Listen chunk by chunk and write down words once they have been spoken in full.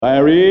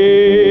There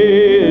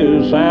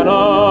is an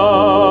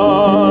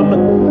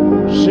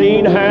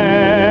unseen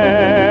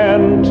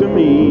hand to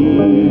me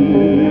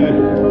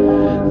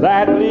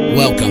that leads.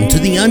 Welcome to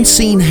the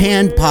Unseen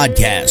Hand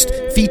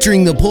Podcast,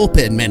 featuring the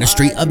pulpit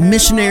ministry of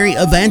missionary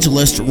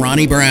evangelist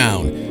Ronnie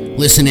Brown.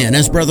 Listen in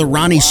as Brother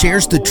Ronnie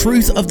shares the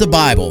truth of the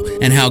Bible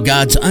and how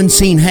God's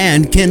unseen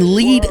hand can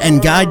lead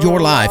and guide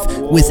your life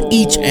with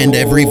each and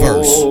every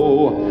verse.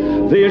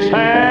 This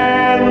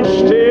hand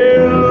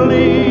still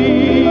leads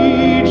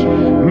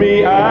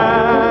me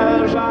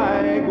as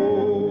I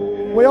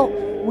go. Well,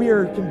 we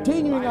are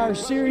continuing our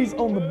series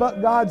on the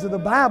but gods of the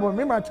Bible.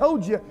 Remember, I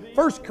told you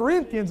 1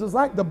 Corinthians is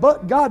like the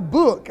but God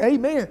book.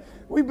 Amen.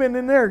 We've been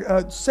in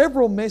there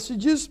several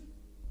messages,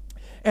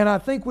 and I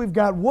think we've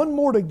got one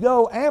more to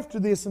go after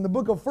this in the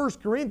book of 1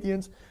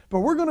 Corinthians,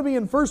 but we're going to be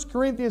in 1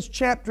 Corinthians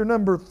chapter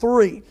number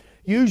 3.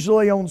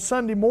 Usually on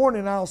Sunday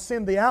morning, I'll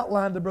send the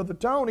outline to Brother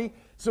Tony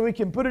so he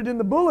can put it in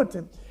the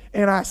bulletin.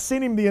 And I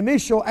sent him the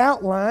initial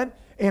outline,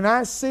 and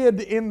I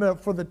said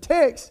for the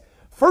text,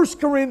 1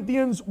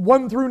 Corinthians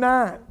 1 through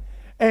 9.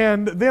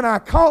 And then I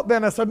caught that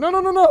and I said, no,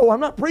 I'm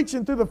not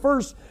preaching through the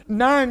first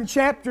 9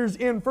 chapters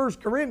in 1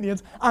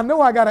 Corinthians. I know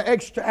I got an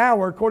extra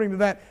hour according to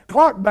that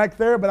clock back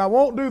there, but I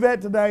won't do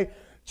that today.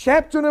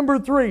 Chapter number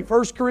 3,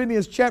 1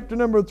 Corinthians chapter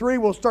number 3,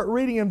 we'll start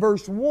reading in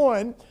verse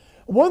 1.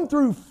 1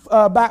 through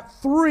about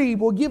 3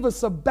 will give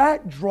us a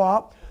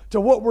backdrop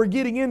to what we're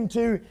getting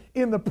into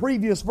in the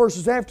previous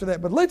verses after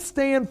that. But let's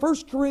stand, 1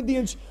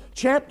 Corinthians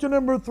chapter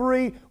number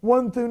 3,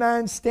 1 through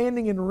 9,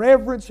 standing in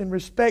reverence and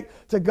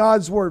respect to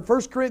God's Word.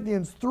 1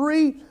 Corinthians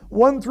 3,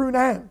 1 through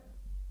 9.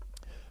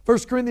 1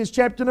 Corinthians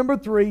chapter number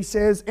 3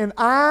 says, "And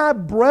I,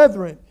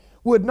 brethren,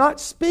 would not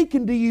speak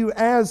unto you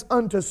as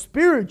unto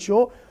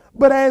spiritual,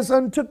 but as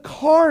unto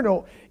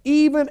carnal,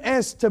 even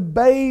as to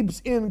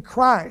babes in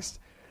Christ.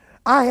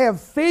 I have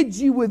fed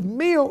you with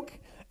milk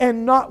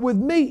and not with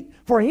meat.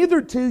 For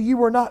hitherto you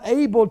were not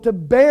able to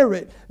bear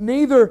it,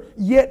 neither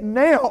yet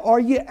now are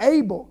ye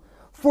able.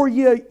 For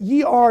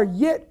ye are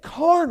yet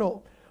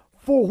carnal.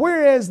 For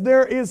whereas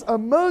there is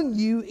among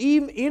you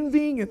even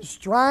envying and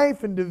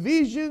strife and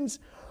divisions,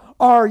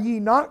 are ye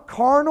not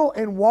carnal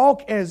and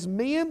walk as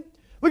men?"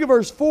 Look at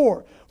verse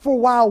 4. "For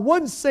while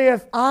one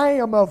saith, I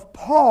am of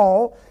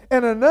Paul,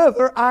 and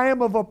another, I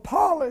am of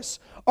Apollos,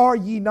 are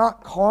ye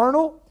not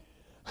carnal?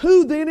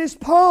 Who then is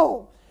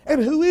Paul?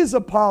 And who is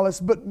Apollos,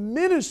 but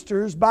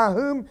ministers by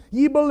whom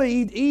ye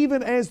believed,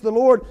 even as the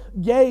Lord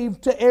gave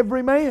to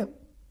every man?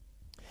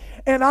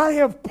 And I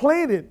have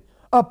planted,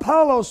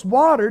 Apollos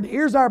watered,"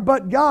 here's our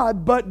but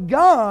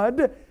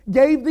God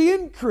gave the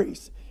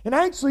increase. And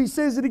actually he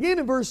says it again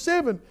in verse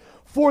 7,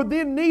 "For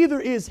then neither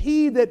is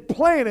he that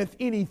planteth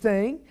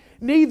anything,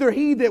 neither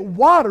he that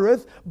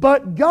watereth,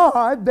 but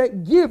God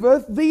that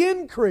giveth the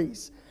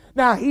increase.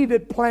 Now he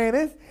that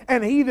planteth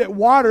and he that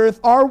watereth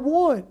are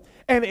one,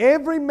 and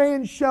every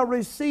man shall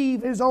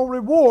receive his own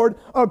reward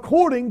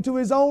according to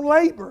his own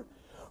labor.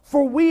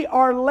 For we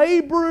are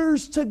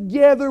laborers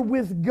together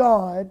with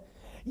God.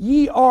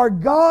 Ye are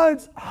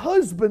God's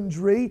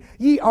husbandry,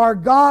 ye are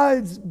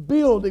God's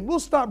building." We'll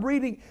stop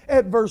reading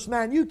at verse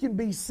 9. You can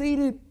be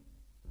seated.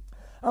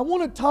 I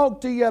want to talk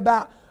to you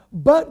about,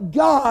 but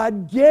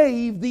God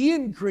gave the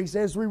increase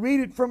as we read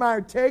it from our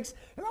text.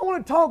 And I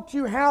want to talk to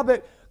you how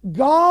that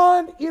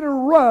God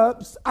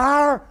interrupts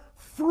our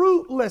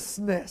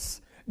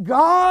fruitlessness.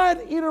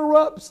 God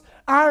interrupts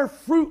our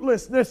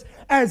fruitlessness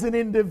as an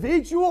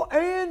individual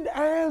and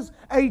as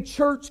a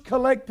church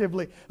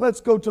collectively. Let's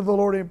go to the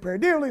Lord in prayer.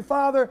 Dearly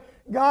Father,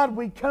 God,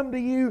 we come to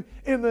you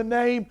in the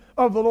name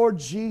of the Lord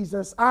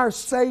Jesus, our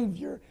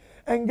Savior.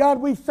 And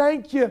God, we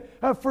thank you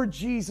for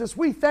Jesus.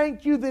 We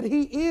thank you that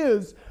He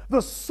is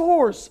the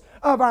source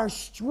of our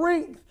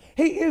strength.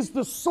 He is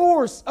the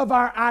source of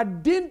our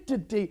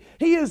identity.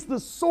 He is the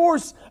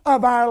source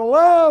of our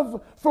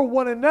love for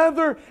one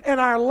another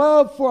and our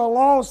love for a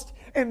lost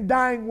and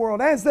dying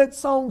world. As that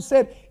song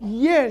said,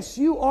 yes,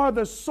 you are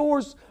the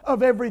source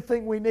of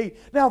everything we need.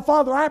 Now,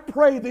 Father, I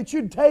pray that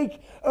you'd take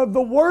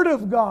the Word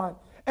of God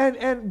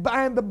and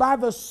by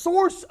the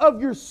source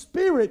of your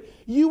Spirit,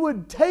 you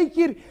would take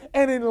it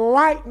and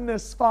enlighten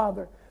us,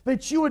 Father.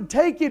 That you would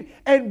take it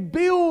and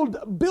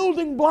build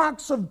building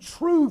blocks of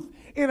truth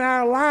in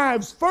our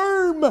lives,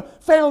 firm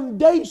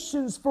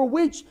foundations for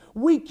which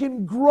we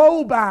can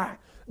grow by.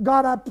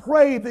 God, I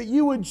pray that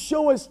you would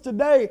show us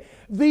today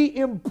the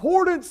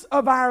importance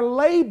of our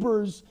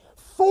labors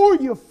for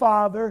you,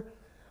 Father,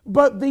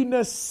 but the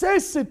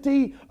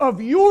necessity of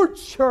your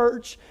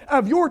church,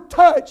 of your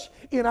touch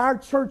in our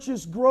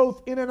church's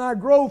growth and in our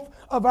growth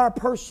of our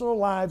personal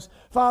lives.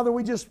 Father,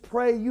 we just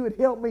pray you would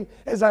help me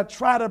as I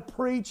try to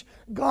preach.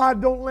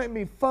 God, don't let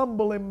me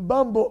fumble and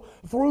bumble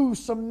through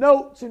some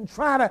notes and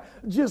try to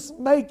just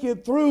make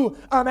it through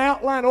an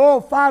outline.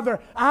 Oh, Father,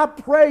 I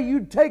pray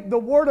you'd take the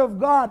Word of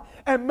God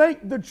and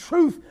make the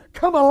truth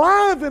come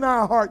alive in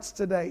our hearts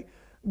today.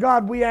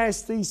 God, we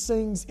ask these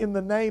things in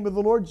the name of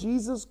the Lord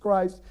Jesus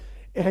Christ.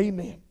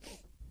 Amen.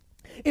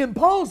 in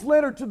Paul's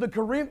letter to the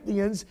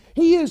Corinthians,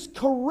 he is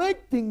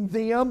correcting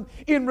them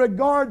in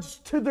regards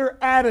to their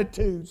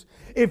attitudes.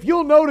 If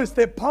you'll notice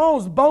that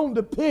Paul's bone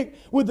to pick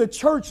with the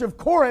church of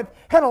Corinth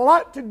had a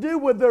lot to do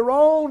with their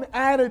own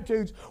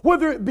attitudes,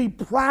 whether it be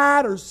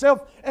pride or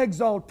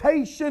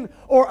self-exaltation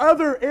or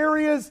other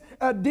areas.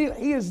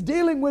 He is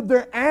dealing with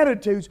their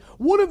attitudes.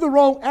 One of the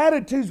wrong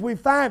attitudes we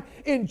find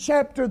in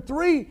chapter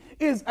 3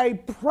 is a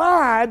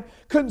pride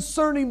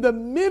concerning the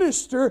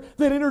minister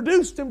that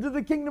introduced him to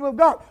the kingdom of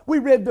God. We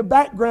read the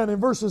background in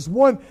verses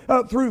 1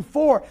 through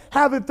 4,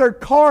 how that they're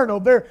carnal,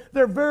 they're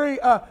very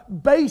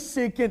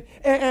basic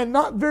and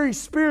not very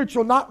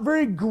spiritual, not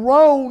very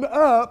grown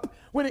up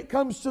when it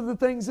comes to the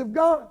things of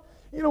God.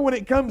 You know, when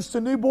it comes to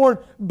newborn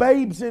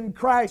babes in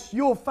Christ,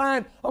 you'll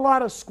find a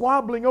lot of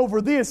squabbling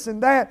over this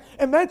and that.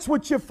 And that's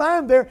what you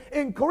find there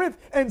in Corinth.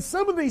 And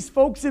some of these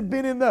folks have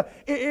been in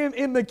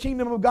the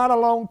kingdom of God a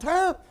long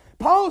time.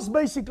 Paul's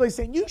basically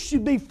saying, you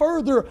should be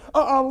further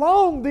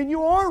along than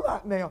you are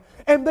right now.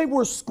 And they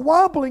were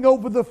squabbling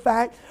over the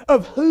fact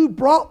of who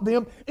brought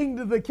them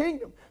into the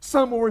kingdom.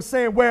 Some were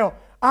saying, well,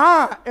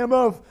 I am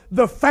of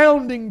the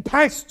founding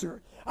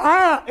pastor.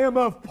 I am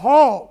of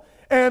Paul.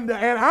 And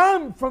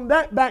I'm from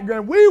that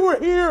background. We were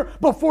here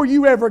before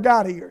you ever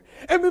got here.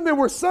 And then there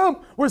were some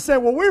who were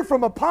saying, well, we're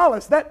from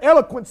Apollos, that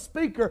eloquent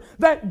speaker,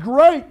 that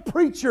great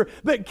preacher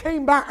that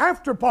came by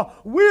after Paul.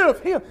 We're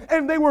of him.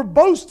 And they were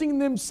boasting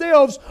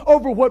themselves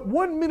over what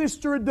one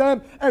minister had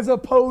done as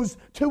opposed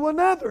to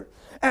another.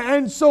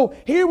 And so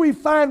here we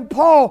find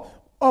Paul,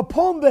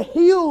 upon the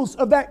heels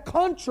of that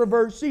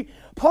controversy,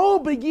 Paul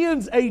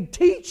begins a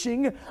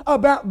teaching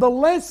about the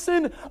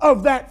lesson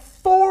of that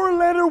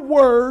four-letter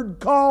word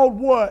called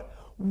what?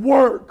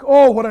 Work.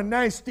 Oh, what a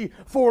nasty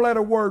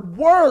four-letter word.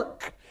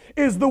 Work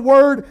is the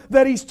word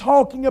that he's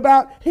talking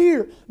about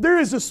here. There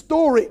is a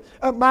story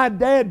my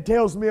dad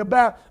tells me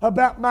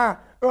about my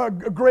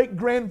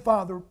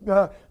great-grandfather,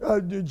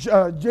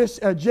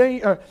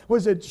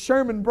 was it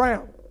Sherman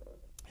Brown?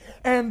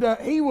 And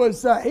he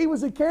was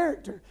a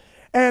character.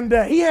 And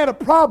he had a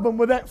problem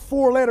with that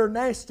four-letter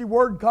nasty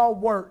word called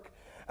work.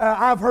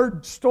 I've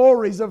heard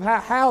stories of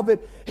how that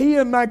he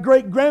and my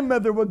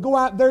great-grandmother would go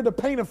out there to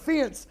paint a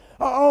fence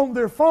on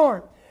their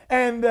farm.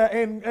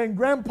 And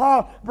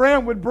Grandpa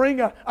Brown would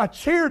bring a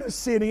chair to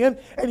sit in,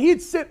 and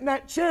he'd sit in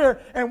that chair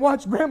and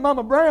watch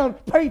Grandmama Brown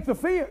paint the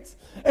fence.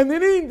 And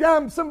then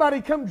anytime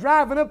somebody come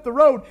driving up the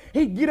road,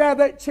 he'd get out of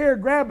that chair,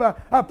 grab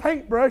a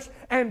paintbrush,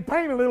 and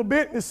paint a little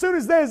bit. And as soon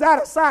as they was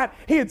out of sight,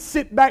 he'd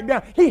sit back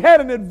down. He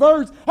had an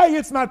adverse. Hey,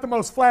 it's not the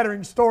most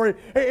flattering story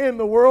in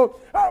the world.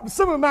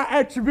 Some of my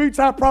attributes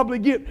I probably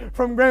get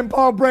from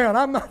Grandpa Brown.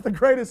 I'm not the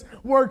greatest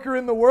worker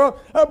in the world.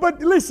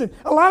 But listen,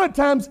 a lot of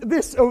times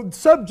this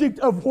subject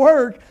of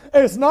work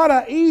is not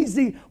an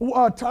easy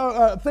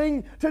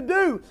thing to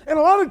do. And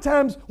a lot of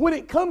times when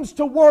it comes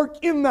to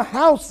work in the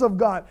house of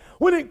God,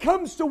 when it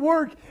comes to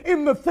work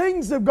in the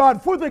things of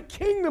God, for the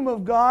kingdom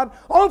of God,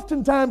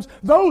 oftentimes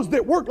those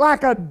that work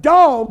like a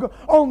dog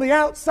on the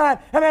outside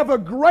and have a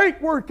great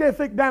work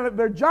ethic down at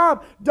their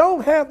job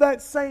don't have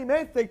that same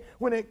ethic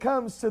when it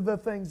comes to the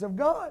things of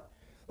God.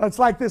 It's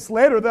like this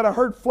letter that I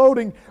heard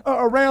floating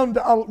around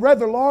a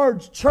rather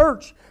large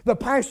church the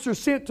pastor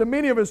sent to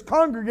many of his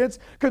congregants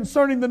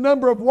concerning the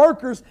number of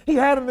workers he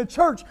had in the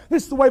church.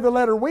 This is the way the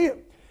letter went.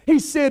 He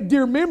said,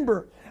 "Dear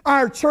member,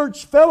 our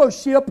church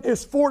fellowship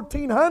is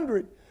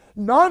 1,400.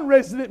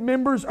 Non-resident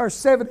members are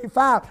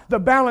 75. The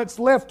balance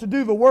left to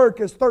do the work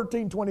is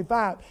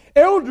 1,325.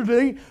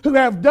 Elderly who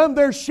have done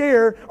their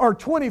share are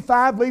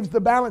 25, leaves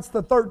the balance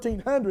to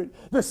 1,300.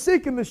 The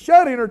sick and the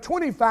shut-in are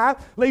 25,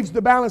 leaves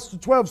the balance to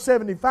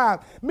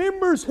 1,275.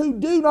 Members who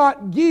do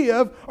not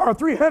give are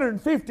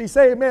 350.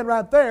 Say amen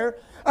right there.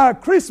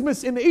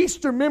 Christmas and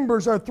Easter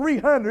members are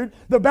 300.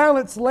 The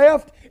balance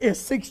left is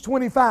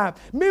 625.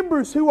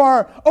 Members who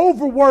are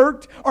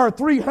overworked are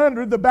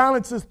 300. The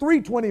balance is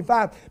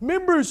 325.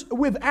 Members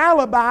with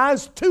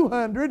alibis,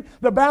 200.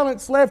 The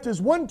balance left is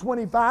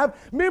 125.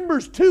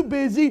 Members too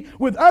busy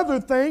with other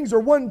things are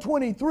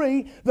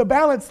 123. The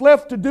balance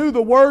left to do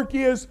the work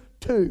is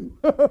 2.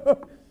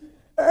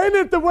 Ain't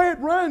it the way it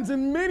runs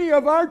in many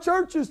of our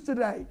churches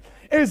today?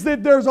 Is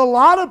that there's a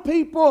lot of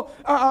people,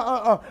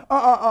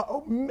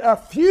 a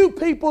few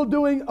people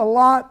doing a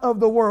lot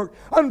of the work.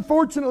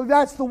 Unfortunately,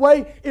 that's the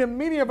way in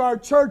many of our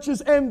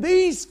churches, and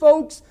these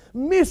folks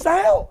miss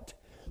out.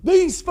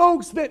 These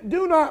folks that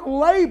do not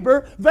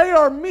labor, they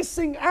are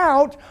missing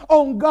out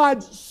on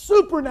God's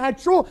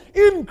supernatural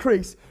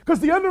increase. Because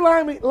the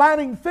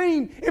underlying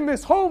theme in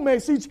this whole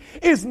message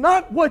is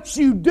not what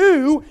you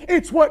do,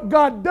 it's what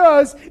God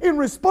does in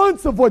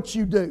response of what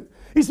you do.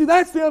 You see,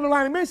 that's the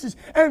underlying message.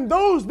 And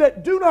those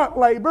that do not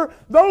labor,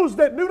 those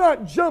that do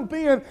not jump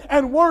in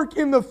and work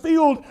in the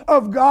field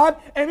of God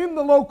and in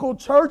the local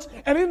church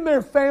and in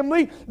their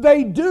family,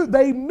 they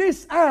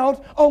miss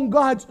out on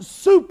God's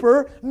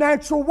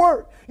supernatural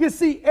work. You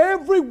see,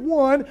 every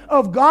one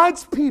of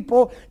God's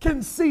people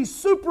can see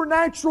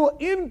supernatural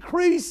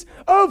increase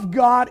of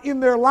God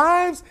in their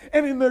lives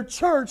and in their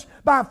church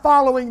by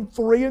following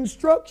 3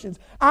 instructions.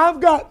 I've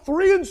got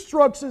 3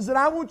 instructions that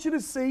I want you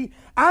to see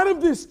out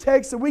of this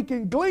text that we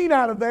can glean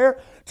out of there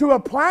to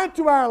apply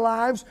to our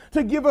lives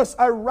to give us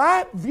a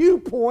right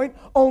viewpoint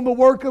on the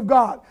work of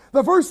God.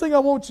 The first thing I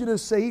want you to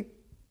see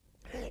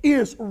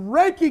is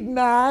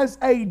recognize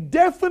a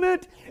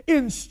definite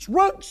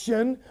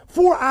instruction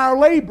for our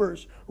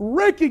labors.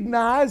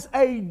 Recognize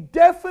a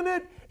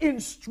definite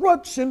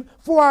instruction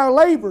for our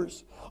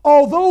labors.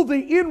 Although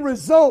the end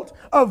result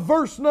of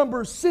verse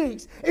number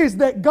 6 is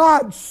that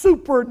God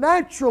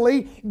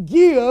supernaturally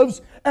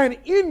gives an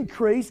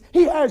increase,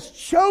 He has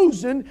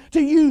chosen to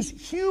use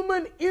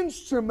human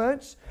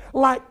instruments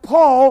like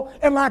Paul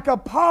and like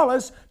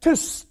Apollos to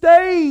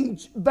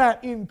stage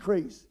that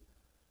increase.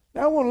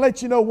 Now I want to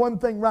let you know one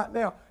thing right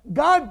now.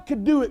 God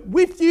could do it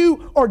with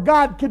you or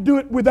God could do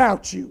it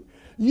without you.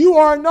 You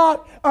are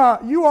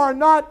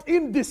not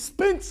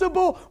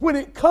indispensable when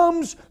it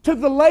comes to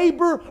the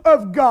labor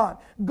of God.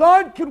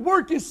 God could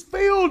work His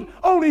field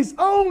on His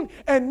own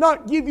and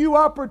not give you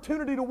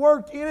opportunity to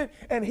work in it,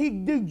 and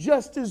He'd do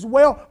just as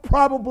well,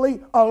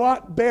 probably a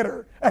lot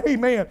better,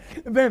 amen,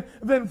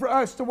 than for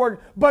us to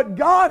work. But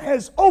God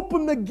has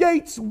opened the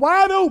gates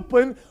wide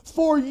open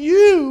for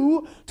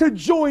you to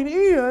join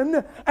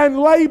in and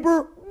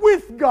labor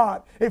with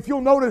God. If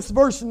you'll notice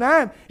verse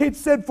 9, it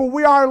said, "For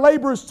we are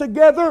laborers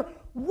together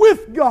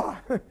with God."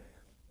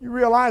 You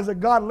realize that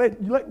God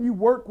letting you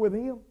work with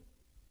Him?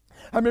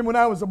 I remember when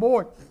I was a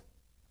boy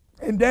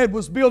and Dad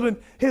was building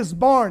his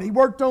barn. He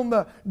worked on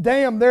the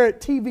dam there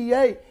at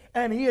TVA,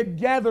 and he had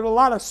gathered a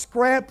lot of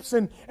scraps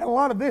and a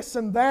lot of this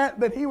and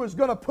that he was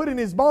going to put in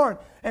his barn.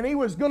 And he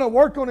was going to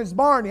work on his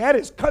barn. He had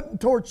his cutting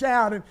torch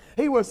out, and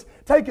he was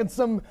taking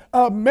some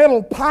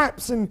metal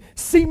pipes and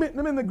cementing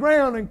them in the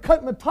ground and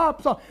cutting the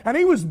tops off. And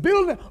he was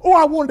building. Oh,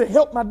 I wanted to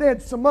help my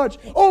dad so much.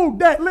 Oh,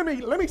 Dad, let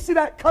me see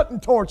that cutting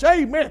torch.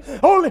 Amen.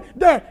 Oh,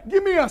 Dad,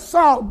 give me a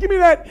saw. Give me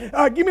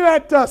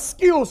that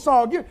skill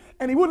saw.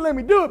 And he wouldn't let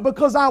me do it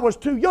because I was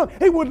too young.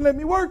 He wouldn't let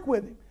me work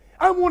with him.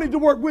 I wanted to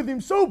work with Him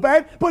so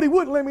bad, but He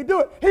wouldn't let me do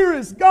it. Here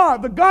is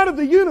God, the God of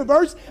the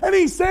universe, and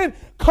He said,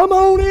 "Come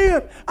on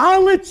in.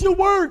 I'll let you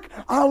work.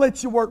 I'll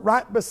let you work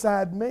right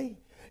beside me."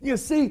 You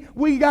see,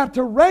 we got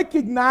to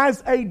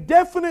recognize a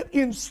definite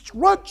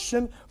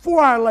instruction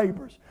for our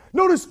labors.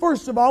 Notice,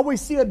 first of all, we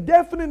see a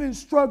definite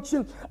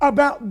instruction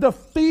about the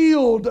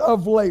field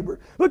of labor.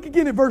 Look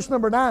again at verse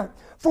number 9.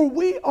 "For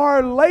we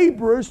are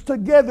laborers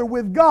together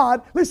with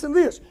God." Listen to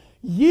this.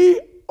 "Ye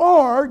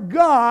are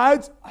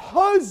God's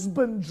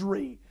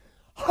husbandry."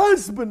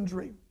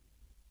 Husbandry.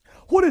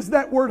 What does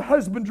that word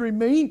husbandry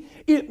mean?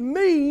 It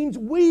means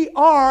we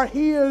are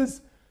His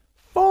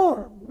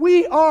farm.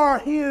 We are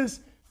His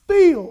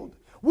field.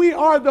 We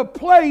are the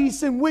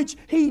place in which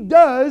He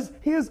does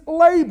His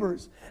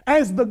labors.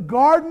 As the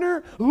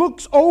gardener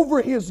looks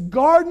over his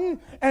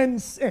garden,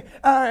 and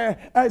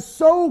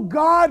so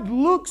God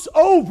looks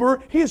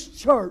over His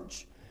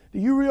church. Do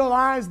you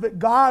realize that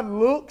God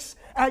looks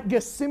at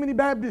Gethsemane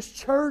Baptist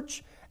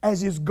Church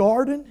as His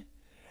garden,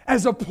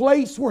 as a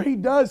place where He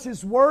does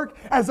His work,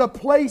 as a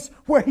place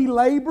where He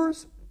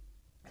labors?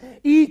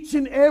 Each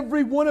and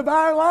every one of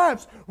our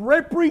lives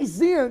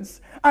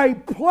represents a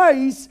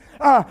place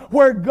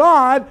where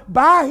God,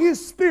 by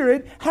His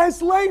Spirit,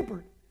 has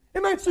labored.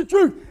 And that's the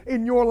truth.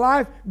 In your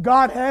life,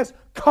 God has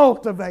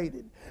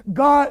cultivated.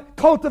 God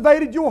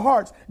cultivated your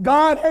hearts.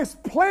 God has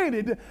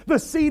planted the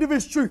seed of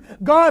His truth.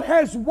 God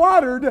has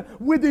watered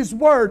with His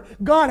Word.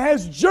 God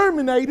has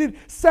germinated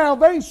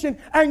salvation,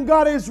 and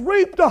God has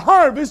reaped a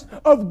harvest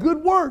of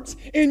good works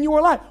in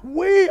your life.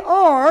 We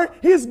are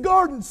His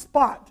garden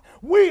spot.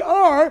 We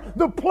are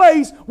the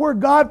place where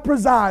God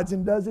presides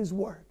and does His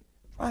work.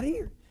 Right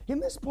here, in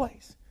this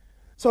place.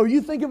 So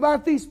you think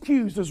about these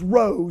pews as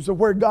rows of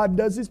where God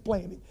does His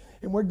planting,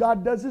 and where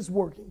God does His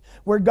working,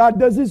 where God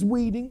does His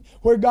weeding,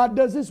 where God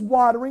does His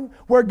watering,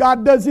 where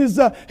God does His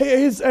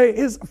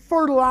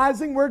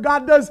fertilizing, where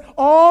God does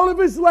all of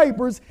His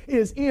labors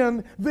is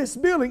in this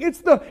building.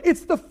 It's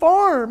the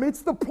farm.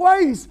 It's the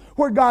place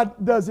where God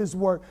does His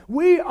work.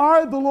 We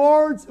are the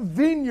Lord's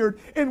vineyard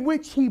in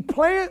which He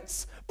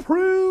plants,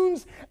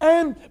 prunes,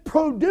 and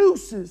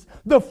produces.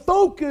 The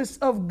focus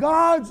of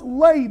God's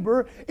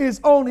labor is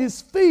on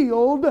His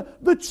field,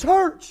 the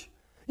church.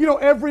 You know,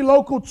 every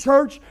local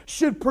church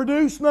should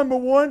produce, number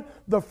one,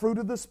 the fruit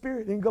of the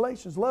Spirit in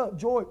Galatians: love,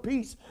 joy,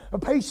 peace,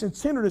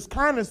 patience, tenderness,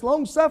 kindness,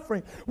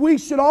 long-suffering. We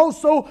should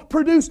also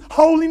produce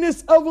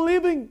holiness of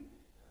living.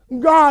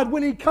 God,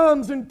 when He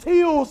comes and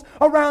tills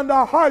around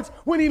our hearts,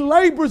 when He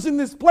labors in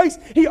this place,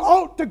 He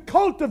ought to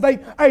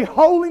cultivate a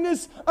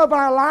holiness of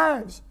our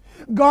lives.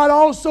 God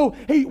also,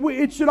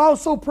 it should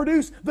also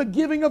produce the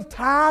giving of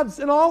tithes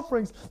and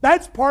offerings.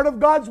 That's part of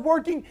God's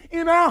working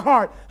in our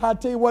heart. I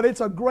tell you what,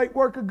 it's a great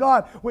work of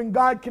God when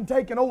God can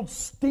take an old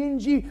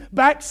stingy,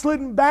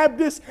 backslidden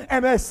Baptist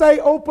and they say,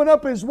 open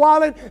up his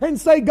wallet and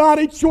say, God,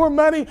 it's your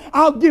money.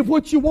 I'll give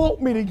what you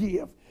want me to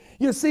give.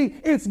 You see,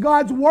 it's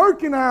God's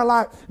work in our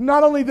life.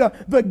 Not only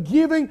the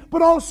giving,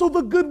 but also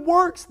the good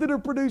works that are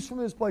produced from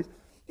this place.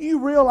 You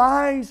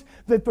realize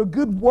that the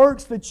good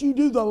works that you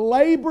do, the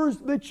labors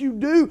that you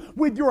do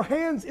with your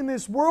hands in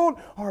this world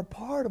are a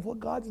part of what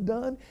God's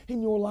done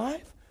in your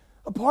life?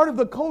 A part of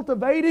the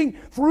cultivating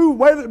through,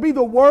 whether it be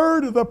the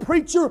Word or the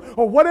preacher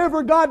or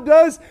whatever God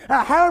does,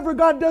 however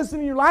God does it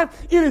in your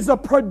life, it is a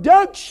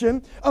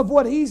production of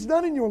what He's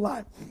done in your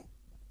life.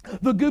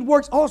 The good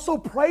works also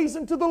praise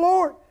unto the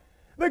Lord.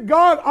 That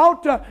God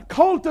ought to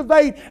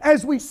cultivate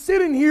as we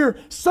sit in here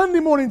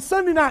Sunday morning,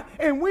 Sunday night,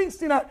 and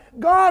Wednesday night.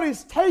 God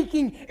is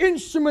taking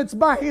instruments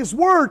by His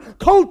Word,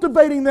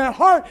 cultivating that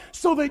heart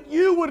so that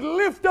you would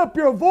lift up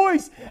your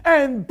voice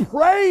and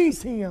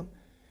praise Him.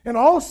 And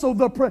also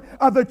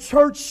the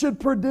church should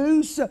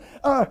produce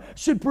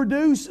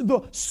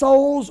the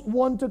souls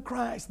won to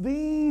Christ.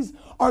 These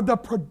are the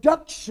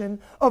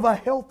production of a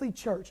healthy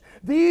church.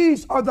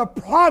 These are the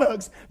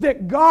products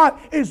that God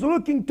is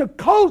looking to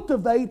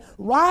cultivate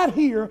right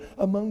here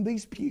among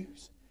these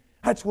pews.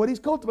 That's what He's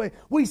cultivating.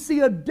 We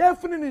see a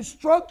definite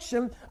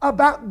instruction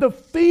about the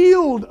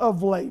field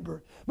of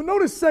labor. But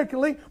notice,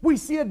 secondly, we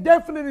see a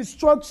definite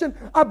instruction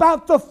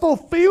about the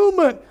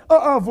fulfillment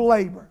of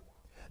labor.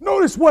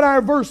 Notice what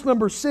our verse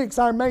number 6,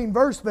 our main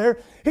verse there,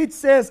 it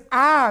says,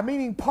 I,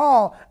 meaning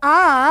Paul,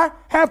 I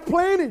have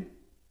planted.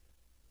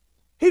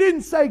 He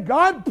didn't say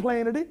God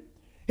planted it.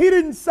 He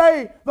didn't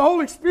say the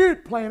Holy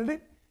Spirit planted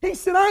it. He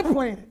said, I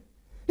planted.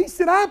 He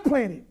said, I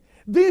planted.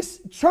 This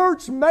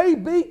church may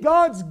be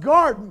God's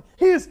garden,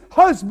 His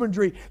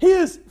husbandry,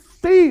 His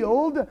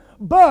field,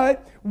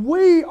 but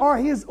we are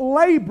His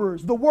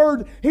laborers. The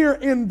word here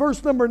in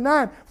verse number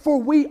 9, for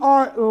we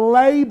are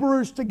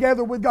laborers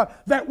together with God.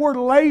 That word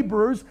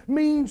laborers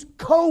means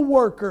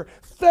co-worker,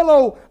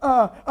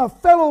 a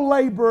fellow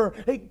laborer.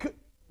 It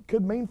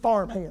could mean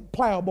farmhand,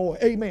 plowboy.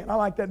 Amen. I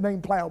like that name,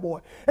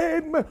 plowboy.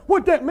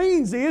 What that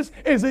means is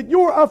that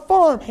you're a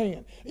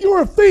farmhand.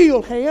 You're a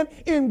field hand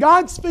in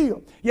God's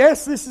field.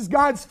 Yes, this is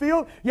God's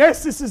field.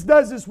 Yes,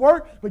 does this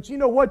work. But you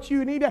know what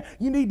you need?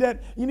 You need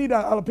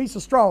a piece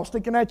of straw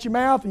sticking at your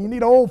mouth, and you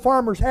need an old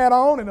farmer's hat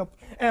on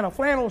and a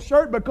flannel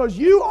shirt, because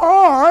you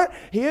are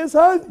His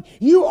husband.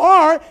 You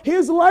are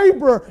His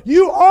laborer.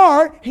 You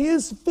are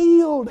His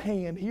field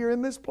hand here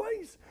in this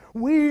place.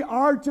 We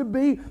are to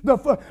be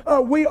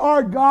we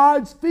are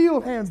God's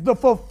field hands. The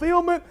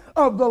fulfillment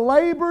of the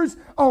labors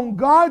on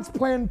God's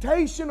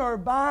plantation are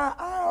by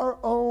our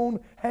own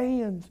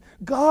hands.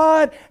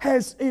 God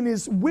has, in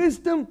His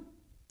wisdom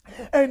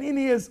and in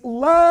His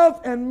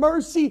love and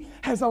mercy,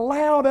 has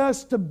allowed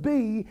us to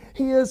be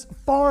His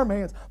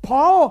farmhands.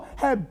 Paul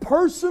had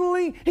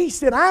personally, he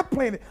said, I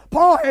planted.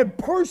 Paul had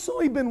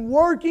personally been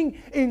working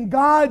in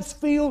God's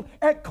field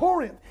at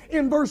Corinth.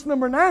 In verse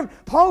number 9,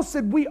 Paul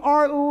said, we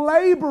are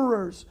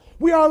laborers.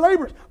 We are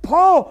laborers.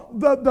 Paul,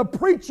 the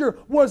preacher,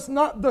 was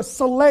not the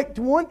select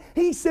one.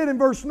 He said in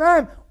verse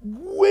 9,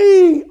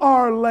 we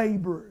are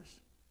laborers.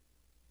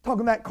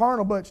 Talking that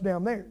carnal bunch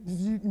down there.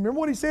 You remember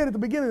what he said at the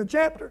beginning of the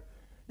chapter?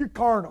 You're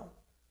carnal.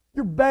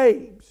 You're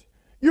babes.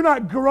 You're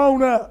not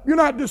grown up. You're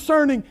not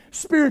discerning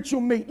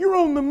spiritual meat. You're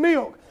on the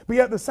milk. But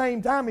yet at the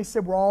same time, he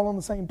said, we're all on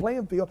the same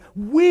playing field.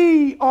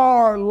 We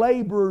are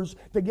laborers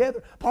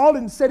together. Paul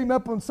didn't set him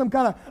up on some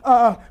kind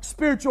of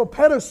spiritual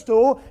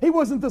pedestal. He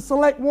wasn't the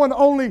select one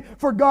only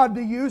for God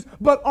to use.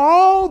 But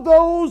all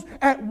those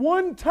at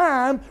one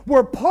time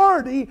were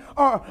planting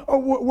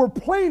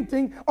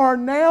are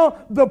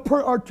now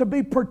are to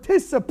be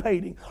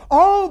participating.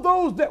 All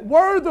those that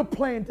were the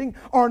planting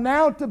are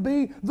now to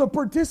be the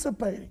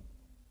participating.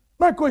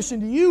 My question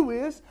to you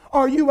is,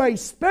 are you a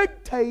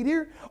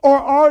spectator or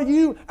are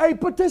you a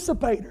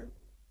participator?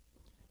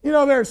 You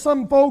know, there are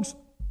some folks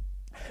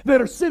that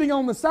are sitting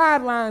on the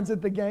sidelines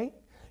at the game.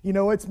 You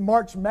know, it's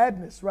March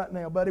Madness right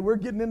now, buddy. We're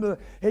getting into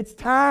it's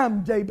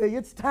time, JB.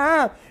 It's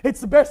time.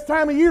 It's the best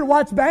time of year to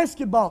watch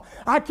basketball.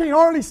 I can't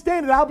hardly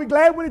stand it. I'll be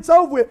glad when it's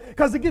over with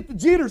because I get the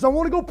jitters. I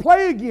want to go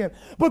play again.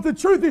 But the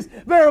truth is,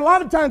 there are a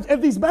lot of times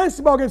at these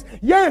basketball games,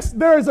 yes,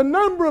 there is a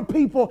number of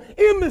people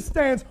in the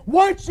stands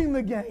watching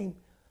the game,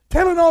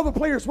 telling all the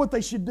players what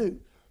they should do.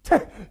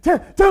 Tell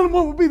them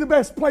what would be the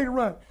best play to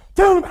run.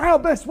 Tell them how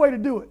the best way to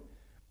do it.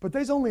 But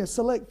there's only a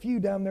select few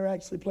down there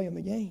actually playing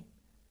the game.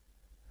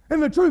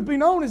 And the truth be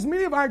known is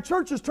many of our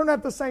churches turn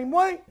out the same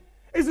way.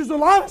 Is there's a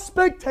lot of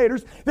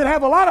spectators that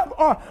have a lot of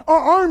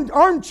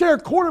armchair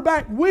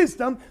quarterback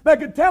wisdom that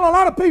could tell a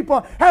lot of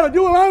people how to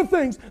do a lot of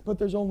things. But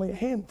there's only a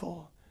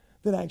handful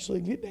that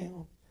actually get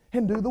down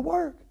and do the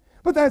work.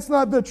 But that's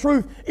not the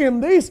truth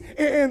in this.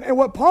 And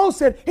what Paul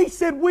said, he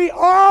said we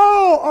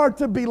all are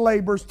to be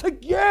laborers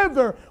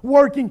together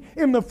working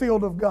in the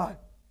field of God.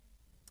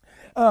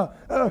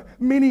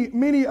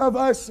 Many of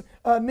us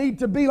need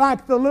to be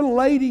like the little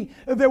lady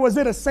that was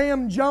at a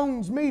Sam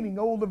Jones meeting.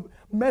 The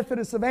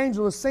Methodist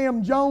evangelist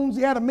Sam Jones,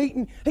 he had a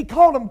meeting. He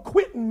called them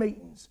quitting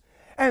meetings.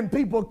 And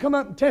people come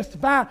up and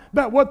testify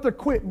about what they're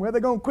quitting, whether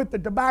they're going to quit the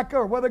tobacco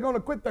or whether they're going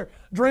to quit their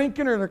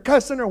drinking or their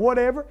cussing or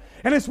whatever.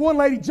 And this one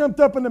lady jumped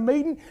up in the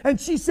meeting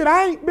and she said,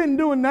 I ain't been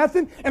doing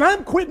nothing and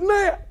I'm quitting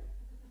that.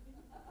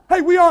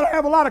 Hey, we ought to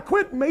have a lot of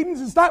quitting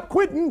meetings and stop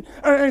quitting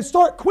and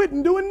start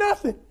quitting doing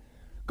nothing.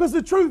 Because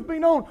the truth be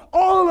known,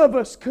 all of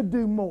us could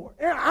do more.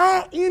 And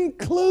I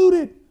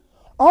included.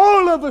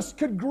 All of us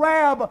could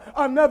grab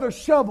another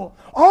shovel.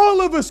 All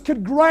of us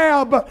could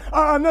grab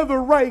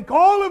another rake.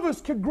 All of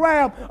us could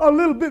grab a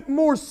little bit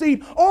more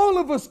seed. All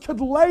of us could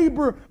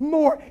labor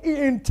more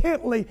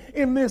intently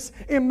in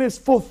this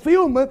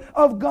fulfillment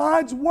of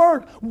God's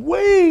work.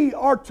 We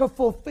are to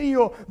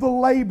fulfill the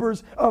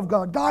labors of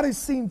God. God has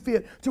seen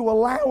fit to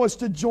allow us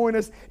to join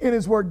us in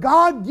His work.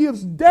 God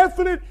gives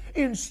definite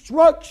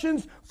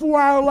instructions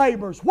for our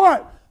labors.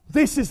 What?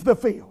 This is the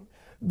field.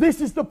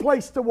 This is the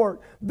place to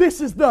work. This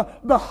is the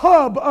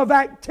hub of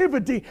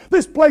activity.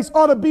 This place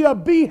ought to be a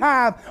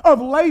beehive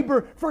of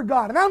labor for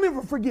God. And I'll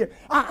never forget,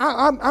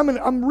 I'm in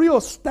a real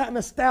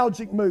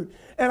nostalgic mood.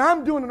 And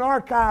I'm doing an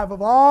archive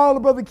of all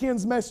of Brother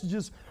Ken's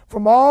messages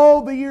from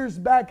all the years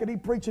back that he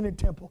preaching at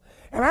Temple.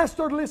 And I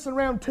started listening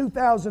around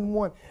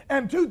 2001.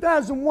 And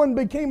 2001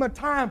 became a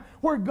time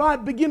where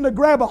God began to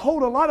grab a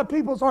hold of a lot of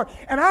people's heart.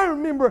 And I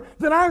remember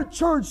that our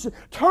church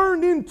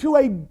turned into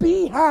a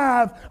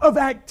beehive of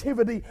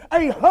activity,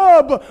 a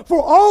hub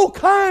for all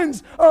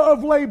kinds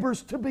of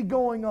labors to be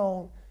going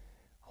on.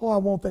 Oh, I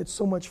want that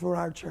so much for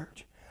our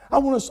church. I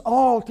want us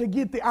all to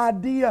get the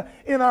idea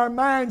in our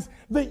minds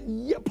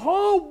that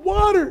Paul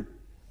watered.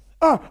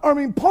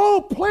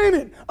 Paul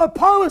planted,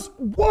 Apollos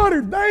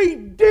watered. They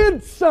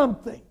did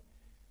something.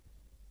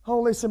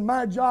 Oh, listen,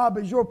 my job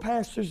as your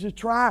pastor is to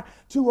try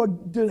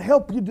to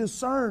help you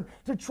discern,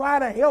 to try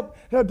to help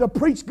to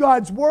preach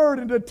God's Word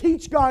and to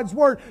teach God's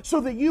Word so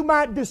that you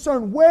might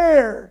discern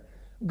where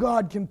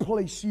God can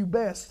place you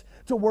best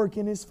to work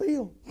in His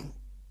field.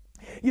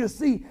 You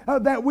see,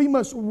 that we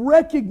must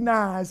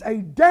recognize a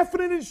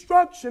definite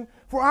instruction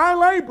for our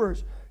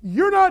laborers.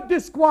 You're not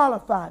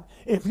disqualified.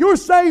 If you're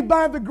saved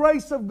by the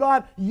grace of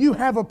God, you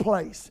have a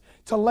place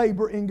to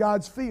labor in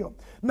God's field.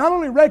 Not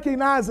only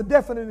recognize a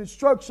definite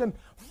instruction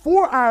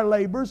for our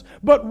labors,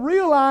 but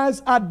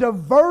realize a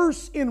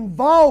diverse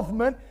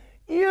involvement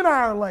in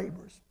our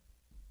labors.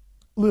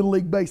 Little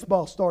League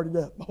Baseball started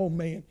up. Oh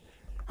man,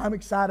 I'm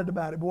excited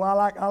about it. Boy, I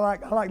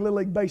like Little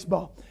League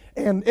Baseball.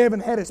 And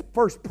Evan had his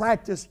first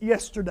practice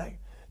yesterday.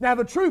 Now,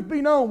 the truth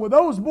be known, with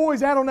those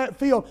boys out on that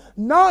field,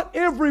 not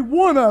every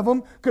one of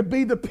them could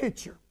be the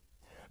pitcher.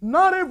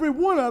 Not every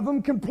one of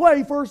them can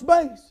play first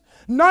base.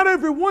 Not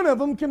every one of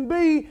them can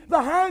be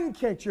the hind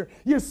catcher.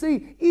 You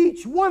see,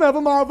 each one of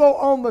them, although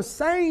on the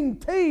same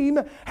team,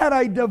 had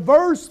a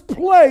diverse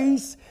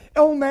place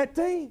on that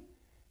team.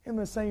 And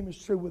the same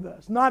is true with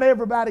us. Not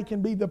everybody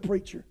can be the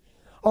preacher,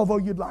 although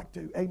you'd like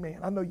to. Amen.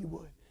 I know you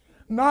would.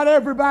 Not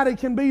everybody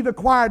can be the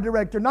choir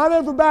director. Not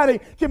everybody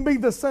can be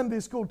the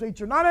Sunday school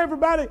teacher. Not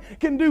everybody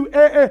can do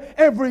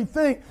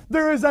everything.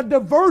 There is a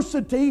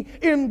diversity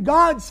in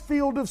God's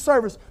field of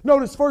service.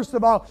 Notice, first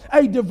of all,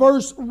 a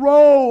diverse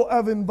role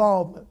of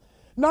involvement.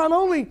 Not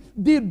only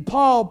did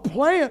Paul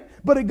plant,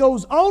 but it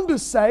goes on to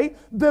say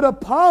that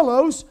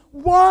Apollos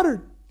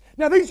watered.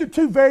 Now, these are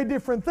two very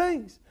different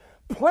things.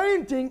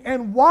 Planting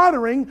and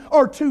watering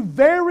are two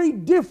very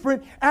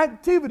different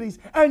activities,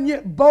 and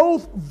yet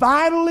both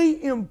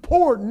vitally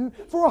important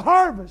for a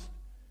harvest.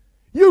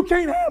 You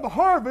can't have a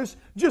harvest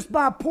just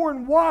by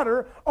pouring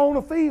water on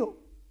a field.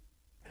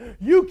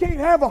 You can't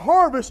have a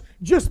harvest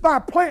just by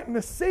planting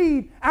a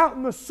seed out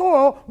in the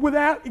soil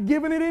without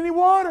giving it any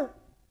water.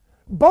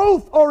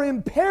 Both are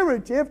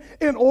imperative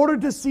in order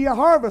to see a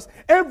harvest.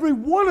 Every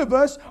one of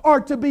us are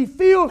to be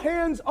field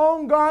hands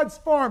on God's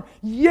farm.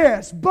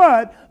 Yes,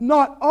 but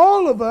not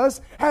all of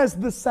us has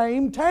the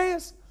same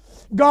task.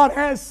 God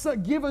has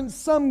given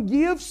some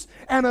gifts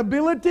and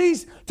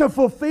abilities to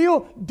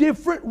fulfill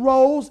different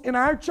roles in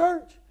our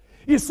church.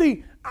 You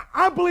see,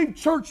 I believe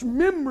church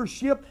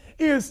membership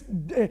is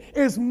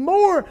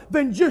more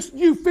than just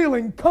you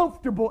feeling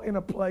comfortable in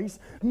a place,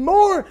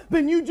 more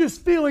than you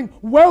just feeling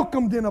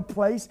welcomed in a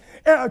place.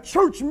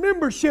 Church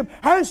membership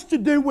has to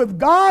do with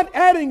God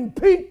adding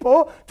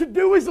people to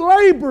do His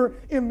labor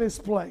in this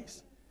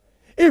place.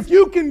 If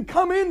you can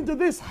come into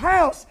this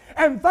house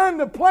and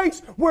find a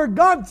place where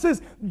God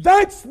says,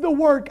 that's the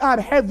work I'd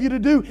have you to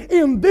do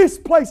in this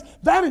place,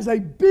 that is a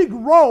big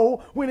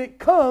role when it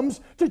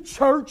comes to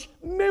church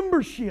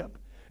membership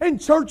and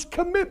church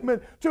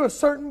commitment to a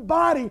certain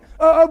body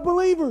of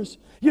believers.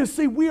 You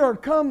see, we are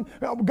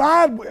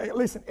God,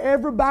 listen,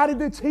 everybody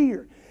that's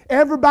here,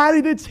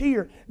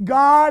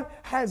 God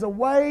has a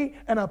way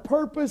and a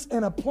purpose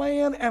and a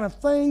plan and a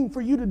thing for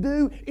you to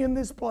do in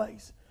this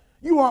place.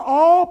 You are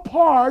all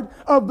part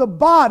of the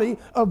body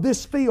of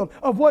this field,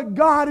 of what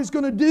God is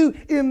going to do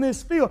in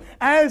this field.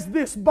 As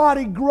this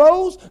body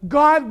grows,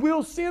 God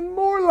will send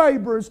more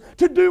laborers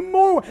to do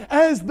more.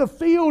 As the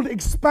field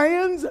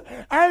expands,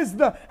 as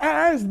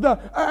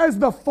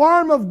the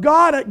farm of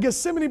God at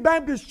Gethsemane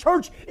Baptist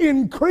Church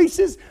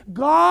increases,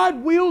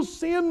 God will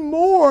send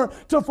more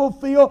to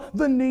fulfill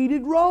the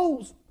needed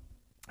roles.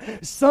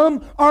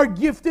 Some are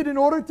gifted in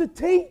order to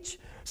teach,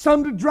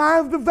 some to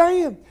drive the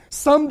van,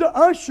 some to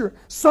usher,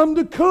 some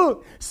to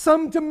cook,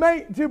 some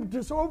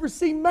to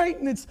oversee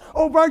maintenance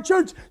over our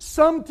church,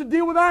 some to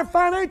deal with our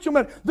financial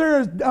matters. There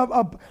is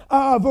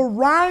a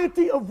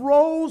variety of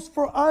roles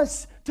for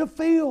us to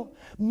fill.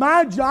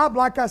 My job,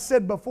 like I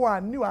said before, I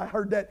knew I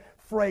heard that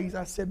phrase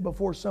I said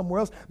before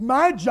somewhere else.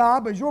 My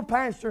job as your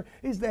pastor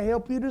is to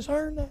help you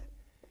discern that.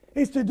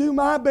 It's to do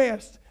my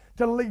best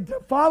to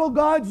follow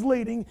God's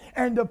leading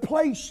and to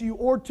place you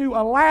or to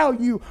allow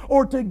you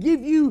or to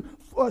give you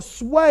a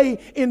sway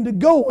into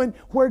going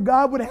where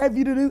God would have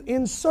you to do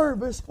in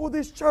service for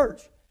this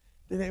church.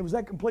 Was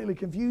that completely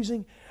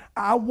confusing?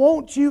 I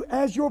want you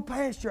as your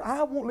pastor,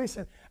 I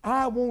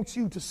want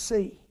you to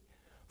see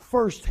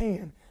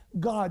firsthand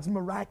God's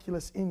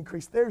miraculous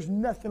increase. There's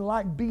nothing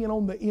like being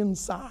on the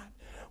inside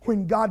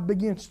when God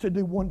begins to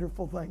do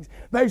wonderful things.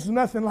 There's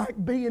nothing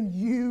like being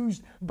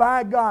used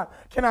by God.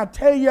 Can I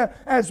tell you,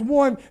 as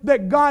one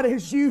that God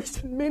has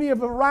used in many a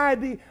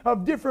variety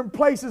of different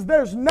places,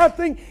 there's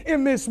nothing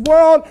in this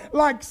world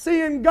like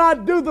seeing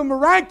God do the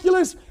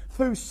miraculous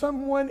through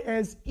someone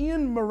as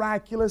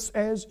miraculous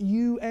as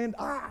you and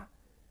I.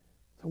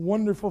 It's a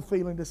wonderful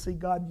feeling to see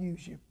God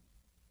use you.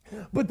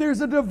 But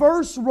there's a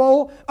diverse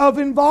role of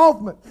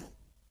involvement.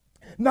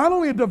 Not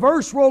only a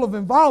diverse role of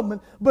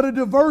involvement, but a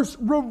diverse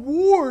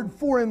reward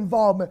for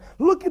involvement.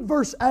 Look at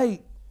verse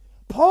 8.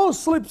 Paul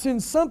slips in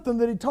something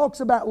that he talks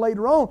about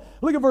later on.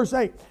 Look at verse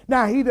 8.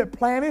 Now he that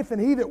planteth and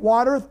he that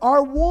watereth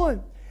are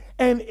one,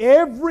 and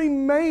every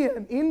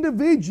man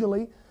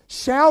individually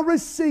shall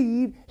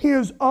receive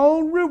his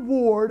own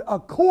reward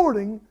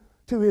according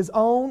to his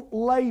own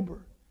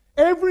labor.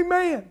 Every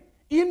man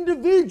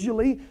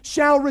individually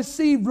shall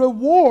receive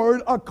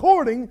reward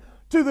according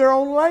to their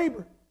own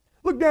labor.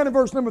 Look down at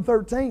verse number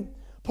 13.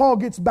 Paul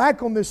gets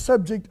back on this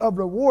subject of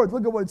rewards.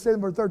 Look at what it says in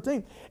verse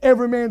 13.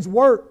 Every man's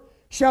work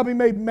shall be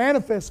made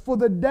manifest, for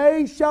the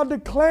day shall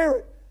declare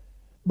it,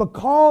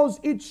 because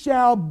it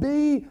shall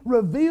be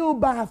revealed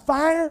by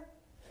fire,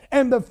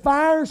 and the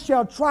fire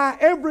shall try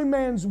every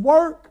man's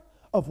work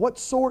of what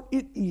sort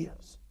it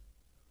is.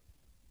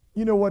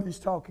 You know what he's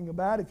talking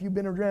about. If you've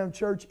been around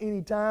church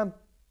any time,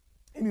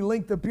 any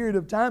length of period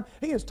of time,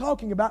 he is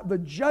talking about the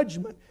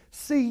judgment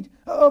seat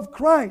of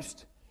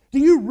Christ. Do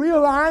you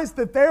realize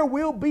that there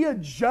will be a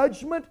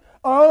judgment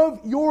of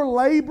your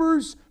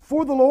labors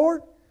for the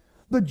Lord?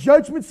 The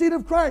judgment seat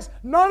of Christ.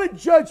 Not a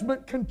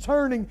judgment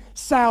concerning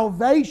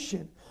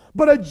salvation,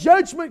 but a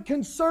judgment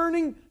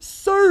concerning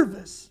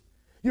service.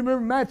 You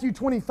remember Matthew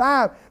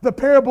 25, the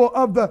parable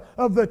of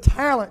the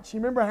talents. You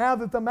remember how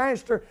that the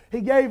master, he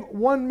gave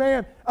one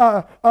man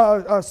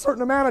a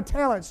certain amount of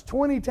talents,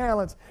 20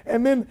 talents,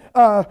 and then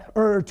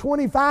or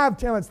 25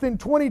 talents, then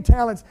 20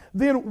 talents,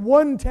 then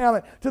 1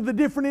 talent to the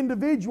different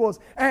individuals.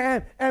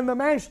 And the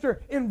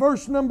master in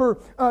verse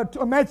number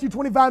Matthew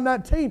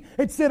 25:19,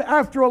 it said,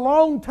 after a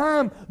long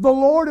time the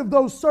Lord of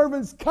those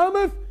servants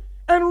cometh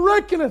and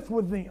reckoneth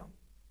with them.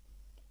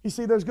 You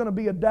see, there's going to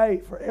be a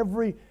day for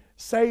every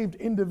saved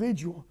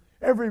individual,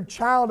 every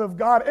child of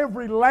God,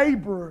 every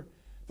laborer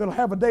that'll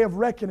have a day of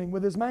reckoning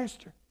with his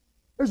master.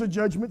 There's a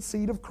judgment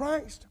seat of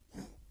Christ.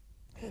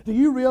 Do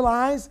you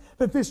realize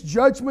that this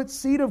judgment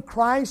seat of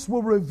Christ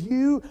will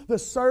review the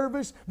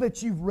service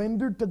that you've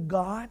rendered to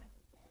God?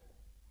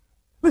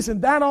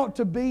 Listen, that ought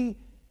to be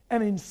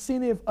an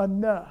incentive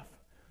enough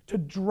to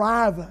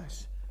drive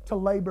us to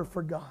labor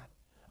for God.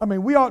 I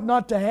mean, we ought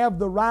not to have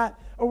the right,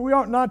 or we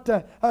ought not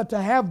to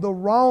have the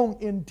wrong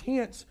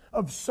intents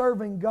of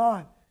serving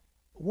God.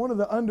 One of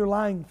the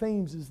underlying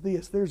themes is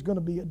this: there's going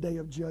to be a day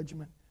of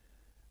judgment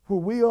where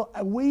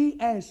we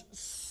as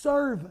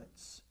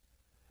servants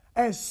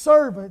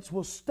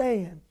will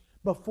stand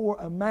before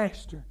a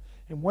master.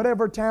 And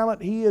whatever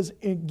talent He has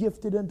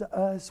gifted unto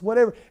us,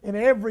 whatever, and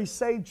every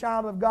saved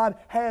child of God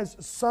has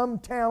some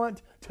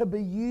talent to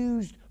be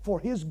used for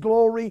His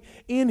glory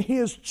in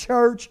His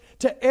church,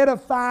 to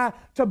edify,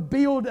 to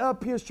build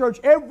up His church.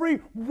 Every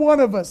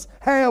one of us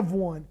have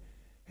one.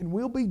 And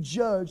we'll be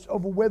judged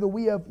over whether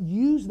we have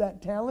used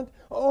that talent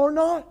or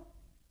not.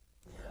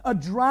 A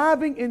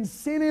driving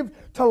incentive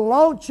to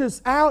launch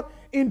us out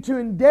into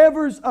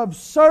endeavors of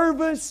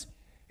service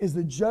is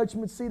the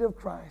judgment seat of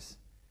Christ,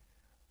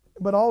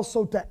 but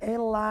also to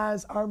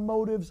analyze our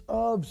motives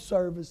of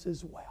service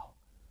as well.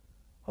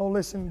 Oh,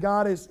 listen,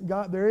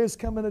 there is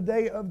coming a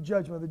day of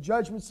judgment, the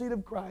judgment seat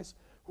of Christ,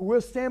 where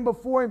we'll stand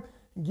before Him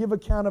and give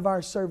account of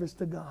our service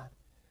to God.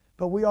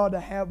 But we ought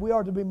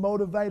to be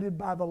motivated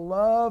by the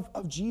love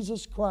of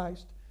Jesus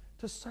Christ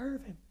to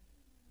serve Him,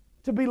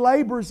 to be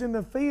laborers in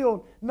the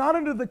field, not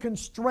under the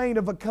constraint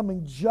of a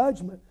coming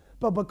judgment,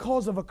 but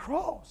because of a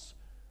cross.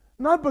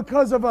 not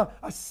because of a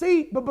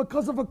seat, but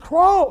because of a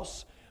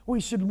cross. We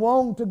should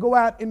long to go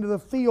out into the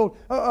field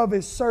of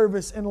His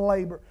service and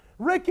labor.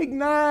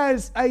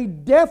 Recognize a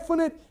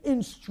definite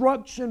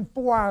instruction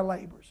for our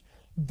labors.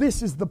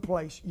 This is the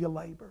place you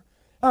labor.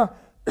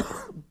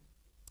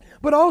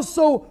 But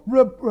also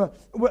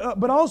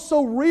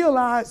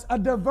realize a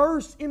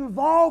diverse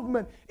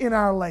involvement in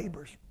our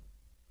labors.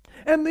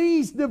 And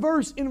these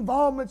diverse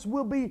involvements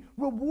will be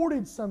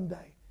rewarded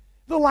someday.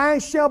 The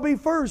last shall be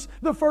first,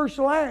 the first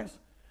last.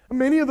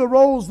 Many of the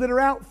roles that are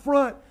out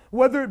front,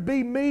 whether it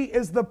be me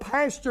as the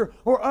pastor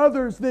or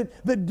others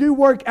that do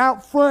work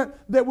out front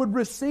that would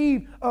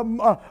receive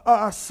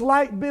a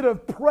slight bit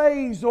of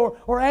praise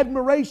or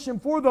admiration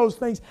for those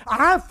things,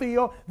 I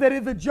feel that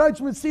at the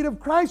judgment seat of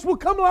Christ will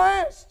come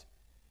last.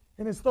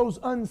 And it's those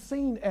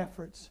unseen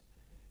efforts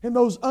and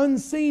those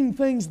unseen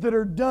things that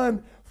are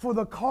done for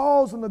the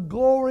cause and the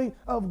glory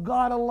of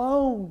God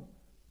alone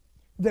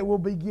that will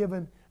be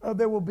given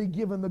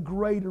the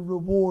greater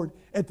reward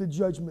at the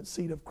judgment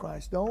seat of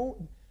Christ.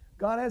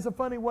 God has a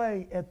funny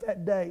way at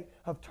that day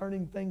of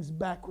turning things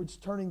backwards,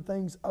 turning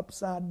things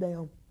upside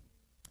down.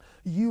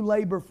 You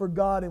labor for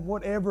God in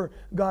whatever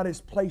God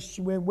has placed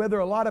you in, whether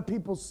a lot of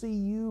people see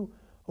you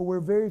or where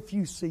very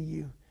few see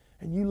you.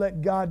 And you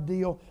let God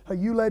deal.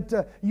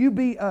 You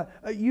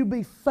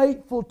be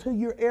faithful to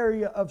your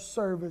area of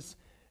service,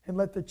 and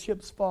let the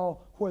chips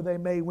fall where they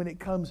may when it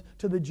comes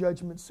to the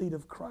judgment seat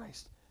of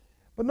Christ.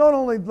 But not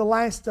only the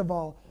last of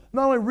all,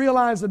 not only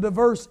realize a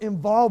diverse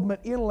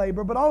involvement in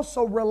labor, but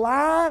also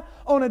rely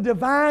on a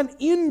divine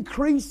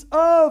increase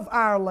of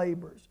our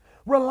labors.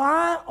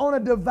 Rely on a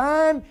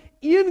divine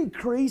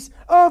increase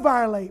of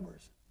our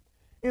labors.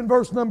 In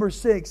verse number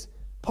 6,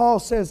 Paul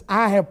says,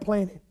 I have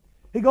planted.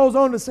 He goes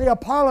on to say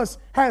Apollos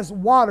has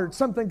watered,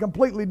 something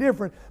completely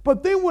different.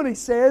 But then when he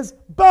says,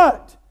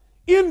 but,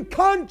 in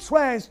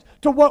contrast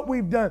to what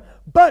we've done,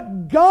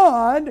 but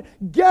God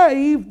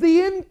gave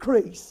the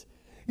increase.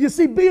 You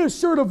see, be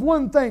assured of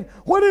one thing.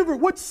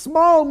 What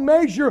small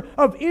measure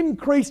of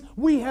increase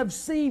we have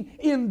seen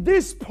in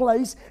this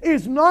place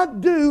is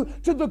not due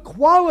to the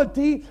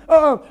quality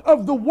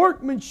of the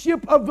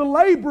workmanship of the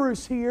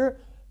laborers here,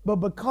 but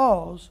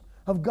because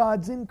of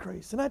God's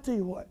increase. And I tell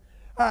you what,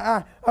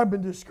 I've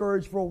been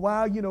discouraged for a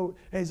while. You know,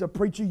 as a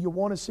preacher, you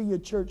want to see your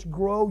church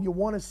grow. You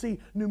want to see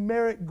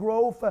numeric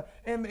growth.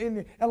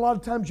 And a lot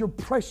of times you're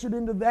pressured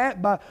into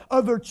that by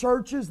other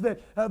churches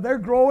that they're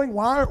growing.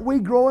 Why aren't we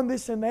growing,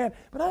 this and that?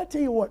 But I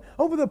tell you what,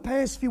 over the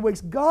past few weeks,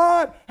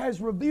 God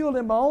has revealed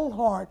in my own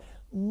heart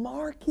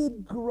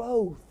marked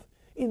growth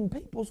in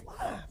people's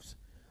lives.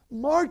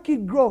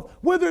 Marked growth,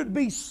 whether it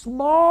be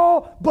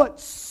small but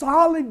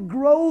solid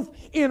growth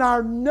in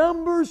our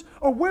numbers,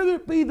 or whether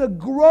it be the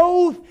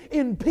growth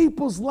in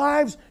people's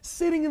lives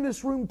sitting in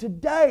this room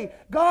today.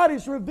 God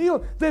has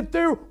revealed that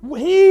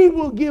He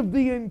will give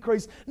the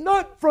increase,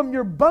 not from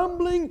your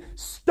bumbling,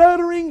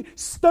 stuttering,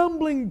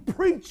 stumbling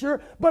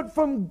preacher, but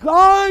from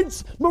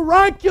God's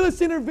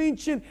miraculous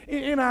intervention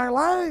in our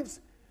lives.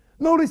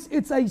 Notice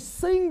it's a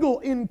single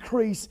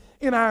increase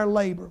in our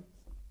labor.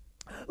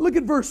 Look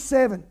at verse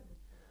 7.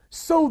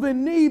 So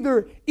then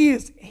neither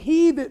is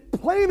he that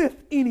planteth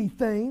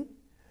anything,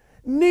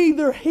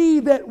 neither he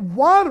that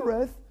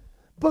watereth,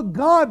 but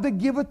God that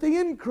giveth the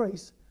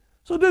increase.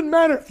 So it doesn't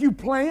matter if you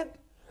plant,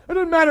 it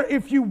doesn't matter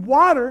if you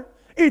water,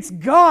 it's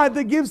God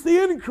that gives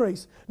the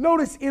increase.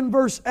 Notice in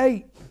verse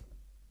 8,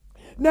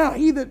 now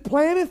he that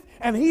planteth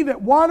and he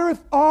that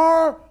watereth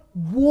are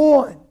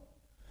one,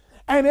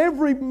 and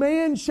every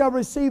man shall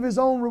receive his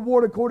own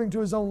reward according to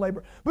his own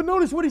labor. But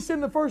notice what he said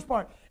in the first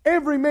part.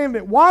 Every man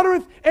that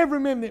watereth, every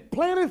man that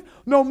planteth,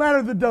 no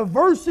matter the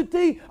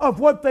diversity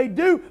of what they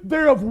do,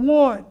 they're of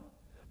one.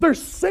 They're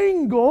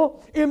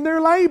single in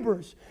their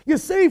labors. You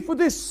see, for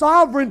this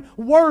sovereign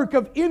work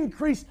of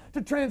increase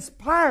to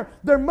transpire,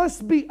 there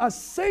must be a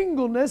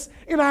singleness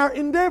in our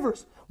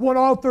endeavors. One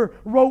author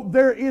wrote,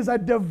 there is a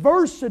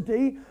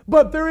diversity,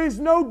 but there is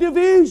no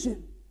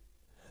division.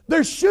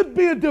 There should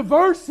be a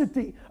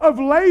diversity of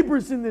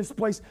labors in this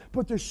place,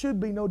 but there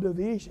should be no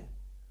division.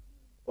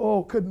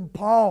 Oh, couldn't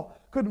Paul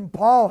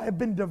have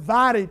been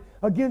divided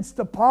against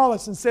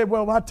Apollos and said,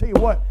 well, I tell you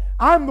what,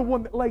 I'm the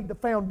one that laid the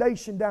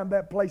foundation down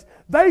that place.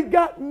 They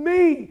got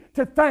me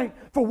to thank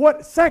for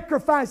what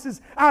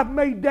sacrifices I've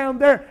made down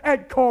there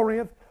at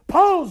Corinth.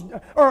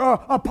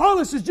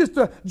 Apollos is just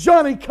a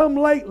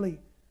Johnny-come-lately.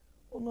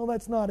 Well, no,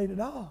 that's not it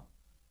at all.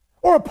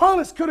 Or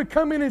Apollos could have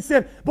come in and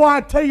said, boy,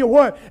 I tell you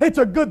what, it's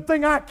a good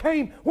thing I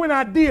came when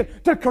I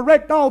did to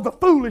correct all the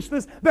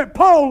foolishness that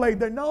Paul laid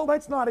there. No,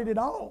 that's not it at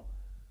all.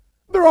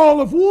 They're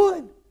all of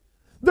one.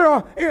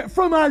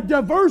 From our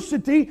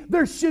diversity,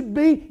 there should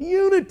be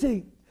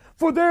unity.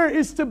 For there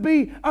to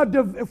be a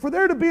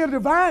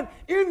divine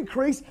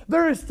increase,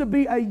 there is to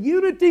be a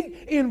unity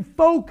in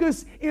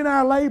focus in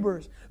our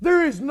labors.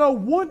 There is no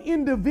one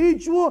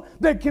individual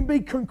that can be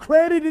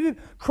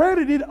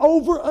credited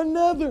over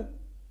another.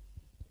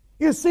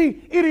 You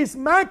see, it is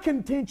my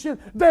contention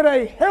that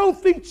a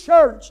healthy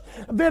church,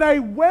 that a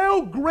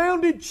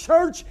well-grounded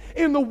church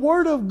in the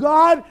Word of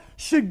God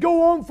should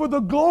go on for the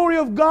glory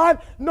of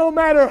God, no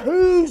matter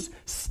who's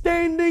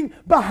standing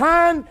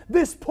behind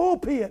this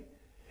pulpit.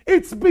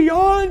 It's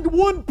beyond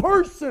one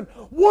person.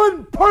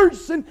 One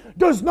person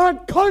does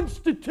not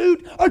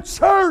constitute a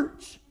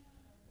church.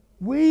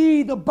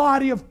 We, the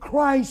body of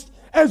Christ,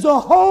 as a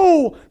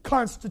whole,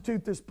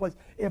 constitute this place.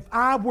 If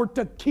I were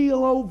to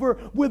keel over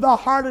with a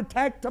heart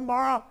attack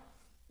tomorrow,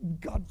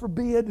 God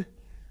forbid,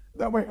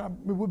 that way it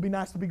would be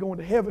nice to be going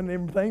to heaven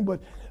and everything,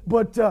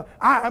 but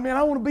I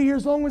want to be here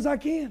as long as I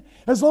can,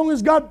 as long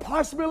as God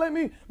possibly let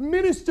me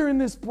minister in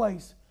this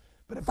place.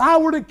 But if I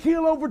were to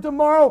keel over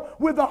tomorrow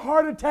with a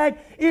heart attack,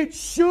 it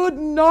should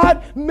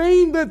not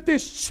mean that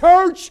this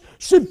church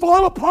should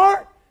fall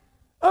apart.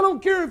 I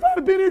don't care if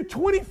I've been here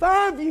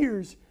 25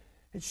 years.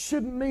 It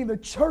shouldn't mean the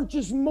church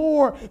is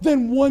more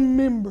than one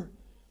member.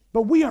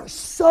 But we are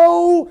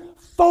so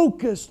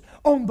focused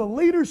on the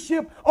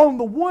leadership, on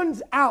the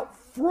ones out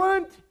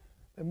front,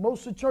 and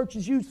most of the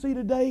churches you see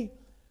today,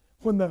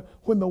 when the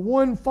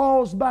one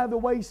falls by the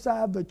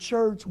wayside, the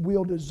church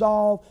will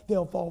dissolve.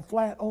 They'll fall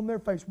flat on their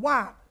face.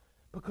 Why?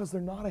 Because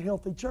they're not a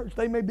healthy church.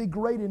 They may be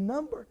great in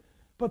number,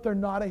 but they're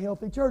not a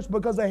healthy church,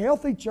 because a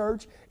healthy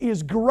church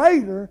is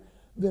greater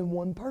than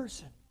one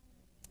person.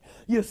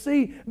 You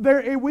see,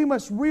 we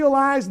must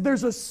realize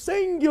there's a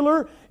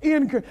singular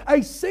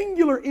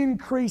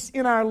increase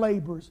in our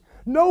labors.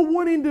 No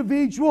one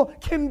individual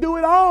can do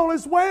it all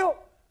as well.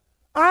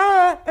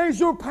 I, as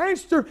your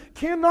pastor,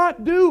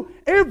 cannot do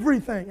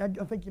everything.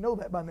 I think you know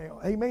that by now.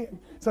 Amen.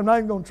 So I'm not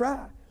even going to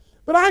try.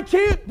 But I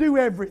can't do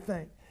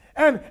everything.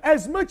 And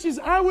as much as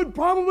I would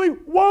probably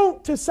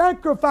want to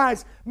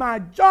sacrifice my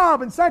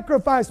job and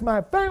sacrifice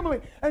my family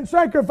and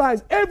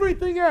sacrifice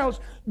everything else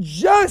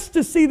just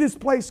to see this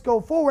place go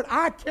forward,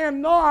 I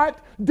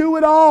cannot do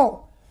it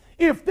all.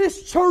 If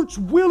this church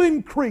will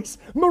increase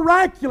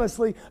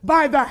miraculously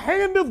by the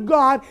hand of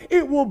God,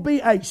 it will be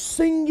a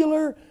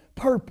singular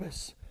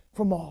purpose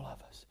from all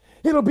of us.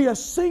 It'll be a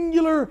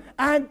singular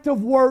act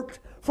of work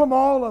from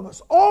all of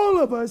us.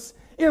 All of us,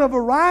 in a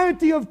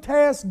variety of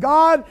tasks,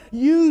 God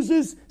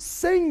uses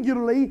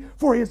singularly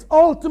for His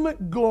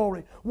ultimate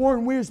glory.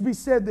 Warren Wiersbe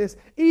said this: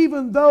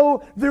 even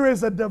though there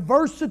is a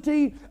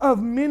diversity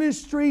of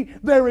ministry,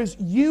 there is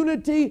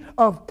unity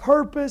of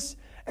purpose,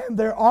 and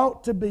there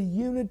ought to be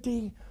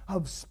unity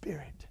of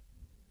spirit.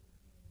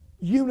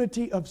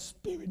 Unity of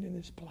spirit in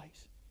this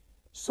place.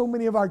 So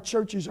many of our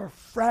churches are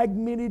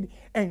fragmented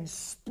and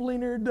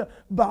splintered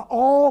by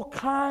all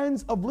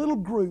kinds of little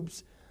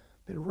groups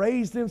that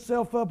raise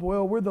themselves up.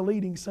 Well, we're the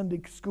leading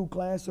Sunday school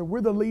class, or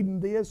we're the leading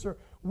this, or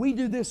we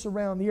do this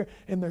around here.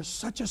 And there's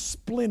such a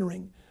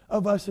splintering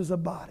of us as a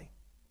body.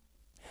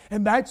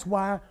 And that's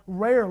why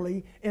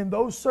rarely in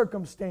those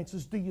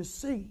circumstances do you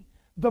see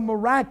the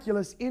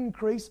miraculous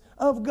increase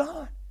of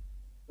God.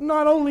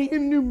 Not only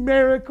in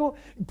numerical,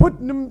 put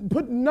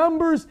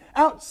numbers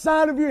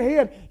outside of your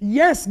head.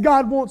 Yes,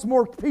 God wants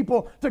more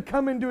people to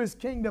come into His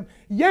kingdom.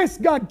 Yes,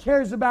 God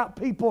cares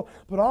about people,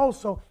 but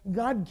also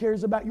God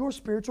cares about your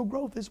spiritual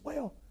growth as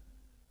well.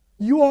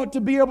 You ought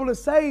to be able to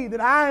say that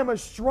I am a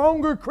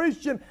stronger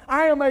Christian.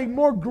 I am a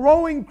more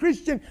growing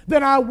Christian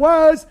than I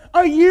was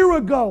a year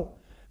ago,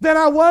 than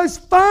I was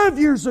 5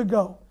 years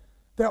ago.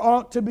 There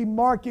ought to be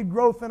marked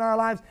growth in our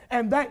lives,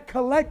 and that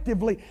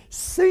collectively,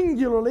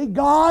 singularly,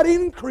 God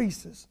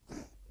increases.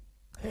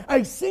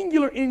 A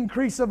singular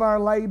increase of our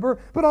labor,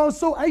 but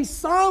also a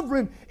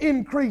sovereign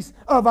increase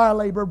of our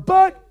labor.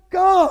 But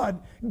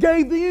God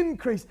gave the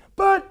increase.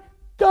 But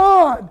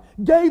God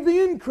gave the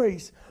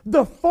increase.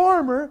 The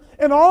farmer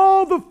and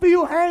all the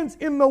field hands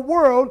in the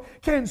world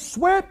can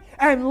sweat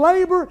and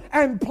labor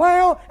and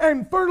plow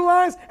and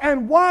fertilize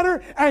and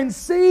water and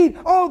seed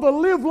all the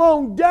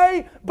livelong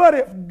day. But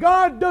if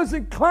God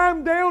doesn't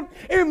climb down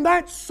in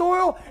that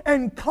soil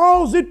and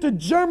cause it to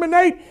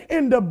germinate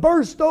and to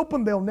burst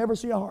open, they'll never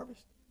see a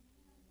harvest.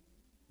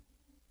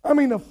 I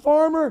mean, the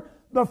farmer,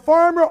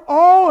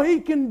 all he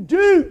can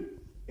do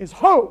is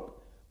hope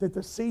that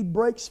the seed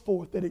breaks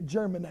forth, that it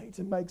germinates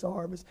and makes a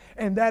harvest.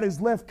 And that is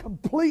left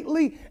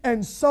completely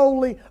and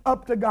solely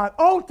up to God.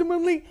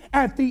 Ultimately,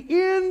 at the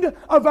end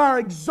of our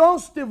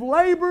exhaustive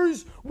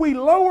labors, we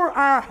lower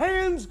our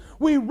hands,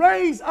 we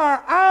raise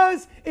our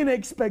eyes in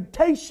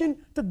expectation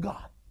to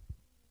God.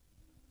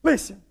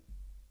 Listen,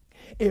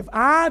 if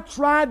I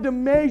tried to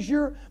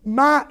measure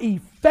my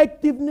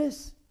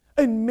effectiveness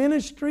in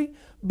ministry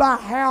by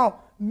how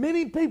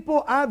many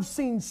people I've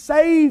seen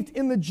saved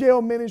in the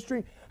jail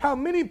ministry, how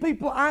many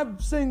people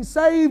I've seen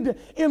saved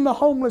in the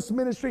homeless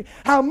ministry,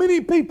 how many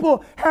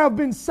people have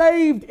been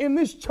saved in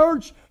this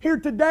church here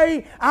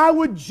today, I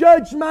would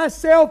judge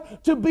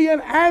myself to be an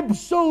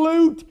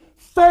absolute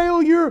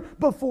failure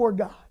before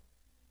God.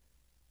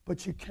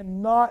 But you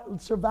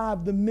cannot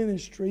survive the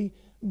ministry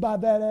by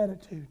that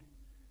attitude.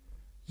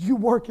 You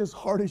work as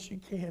hard as you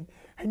can,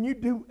 and you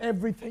do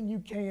everything you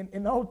can,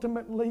 and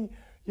ultimately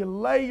you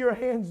lay your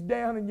hands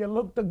down and you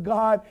look to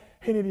God,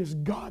 and it is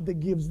God that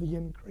gives the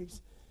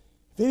increase.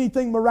 If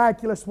anything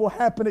miraculous will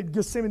happen at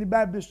Gethsemane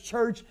Baptist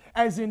Church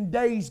as in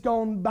days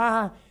gone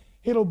by,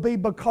 it'll be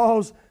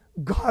because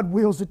God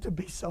wills it to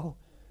be so.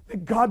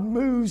 that God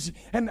moves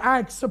and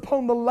acts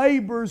upon the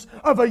labors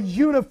of a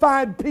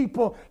unified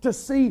people to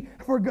see,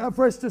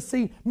 for us to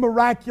see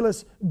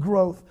miraculous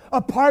growth.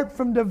 Apart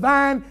from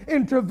divine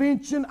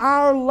intervention,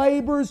 our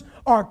labors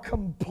are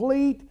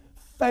complete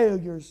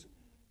failures.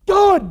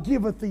 God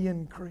giveth the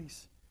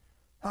increase.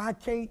 I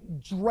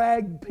can't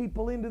drag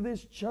people into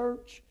this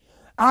church.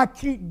 I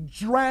can't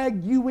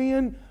drag you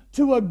in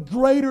to a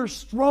greater,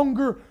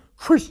 stronger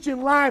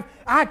Christian life.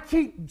 I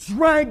can't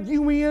drag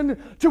you in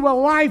to a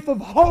life of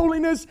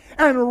holiness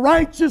and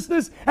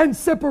righteousness and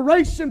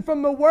separation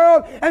from the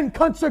world and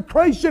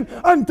consecration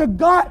unto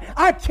God.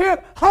 I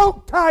can't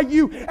hog tie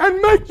you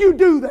and make you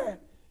do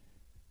that.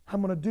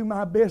 I'm going to do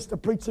my best to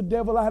preach the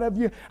devil out of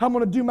you. I'm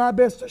going to do my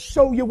best to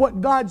show you what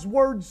God's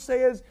Word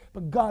says.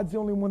 But God's the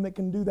only one that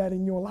can do that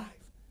in your life,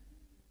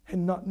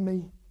 and not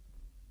me.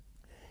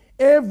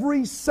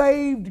 Every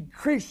saved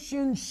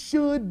Christian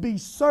should be a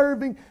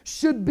serving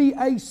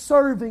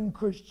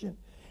Christian.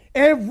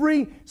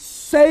 Every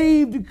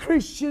saved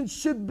Christian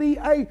should be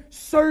a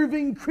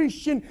serving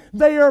Christian.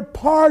 They are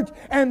part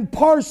and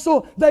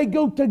parcel. They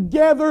go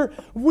together.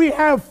 We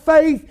have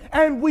faith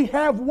and we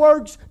have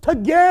works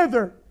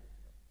together.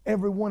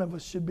 Every one of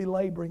us should be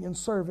laboring and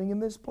serving in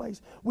this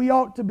place. We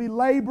ought to be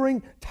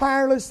laboring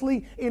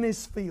tirelessly in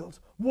His fields.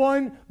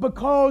 One,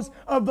 because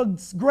of the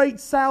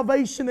great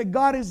salvation that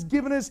God has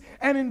given us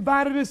and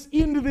invited us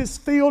into this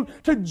field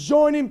to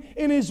join Him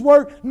in His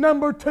work.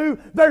 Number two,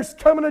 there's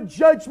coming a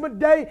judgment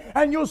day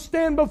and you'll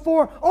stand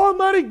before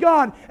Almighty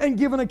God and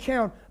give an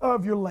account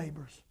of your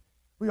labors.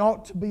 We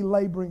ought to be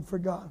laboring for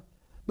God.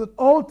 But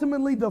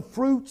ultimately the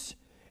fruits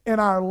in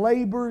our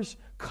labors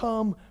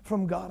come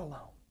from God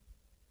alone.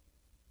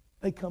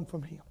 They come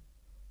from Him.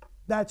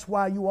 That's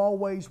why you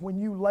always, when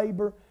you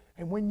labor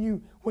and when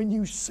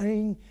you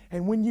sing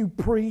and when you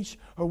preach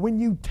or when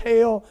you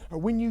tell or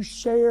when you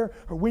share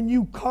or when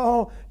you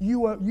call,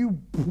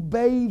 you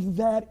bathe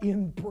that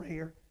in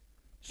prayer.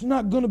 It's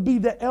not going to be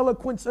the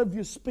eloquence of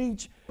your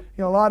speech.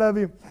 You know,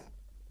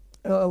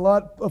 a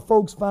lot of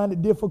folks find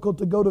it difficult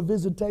to go to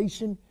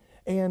visitation.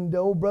 And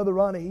old Brother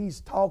Ronnie,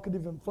 he's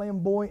talkative and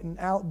flamboyant and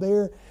out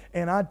there.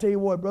 And I tell you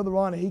what, Brother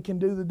Ronnie, he can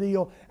do the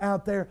deal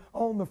out there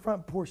on the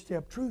front porch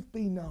step. Truth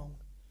be known.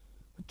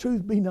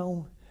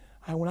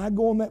 When I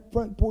go on that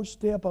front porch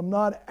step, I'm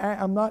not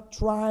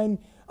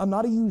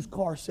a used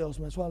car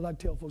salesman. That's what I like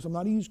to tell folks. I'm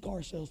not a used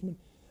car salesman.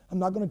 I'm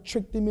not going to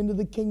trick them into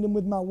the kingdom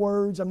with my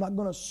words. I'm not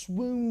going to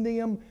swoon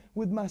them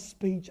with my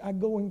speech. I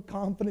go in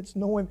confidence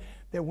knowing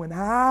that when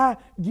I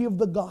give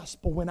the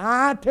gospel, when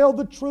I tell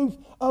the truth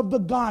of the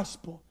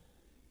gospel,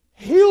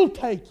 He'll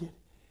take it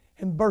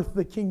and birth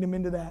the kingdom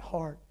into that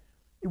heart.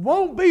 It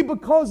won't be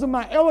because of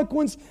my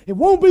eloquence. It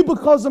won't be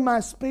because of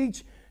my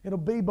speech. It'll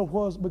be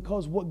because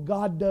what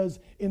God does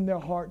in their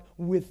heart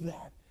with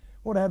that.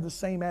 We want to have the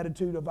same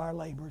attitude of our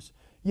labors.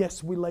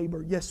 Yes, we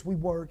labor. Yes, we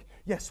work.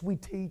 Yes, we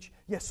teach.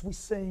 Yes, we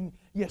sing.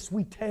 Yes,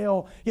 we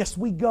tell. Yes,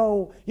 we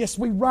go. Yes,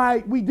 we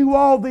write. We do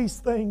all these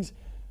things.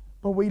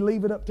 But we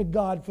leave it up to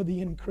God for the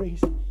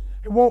increase.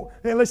 It won't.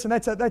 And listen,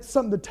 that's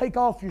something to take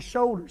off your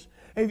shoulders.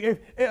 A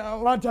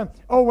lot of times,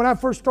 when I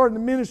first started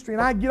in the ministry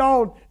and I'd get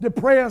all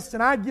depressed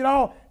and I'd get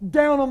all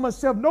down on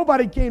myself,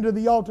 nobody came to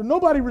the altar,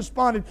 nobody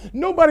responded,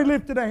 nobody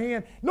lifted a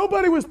hand,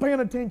 nobody was paying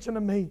attention to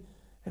me.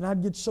 And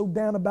I'd get so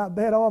down about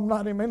that,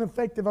 I'm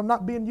ineffective, I'm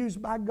not being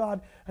used by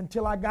God,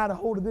 until I got a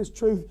hold of this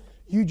truth.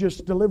 You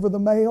just deliver the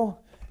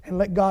mail and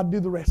let God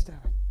do the rest of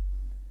it.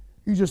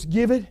 You just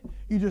give it,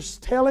 you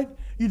just tell it,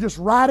 you just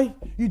write it,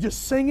 you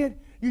just sing it,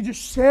 you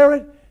just share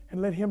it,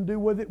 and let Him do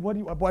with it.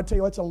 Boy, I tell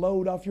you, that's a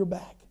load off your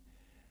back.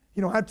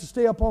 You don't have to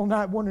stay up all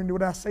night wondering,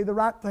 did I say the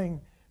right thing?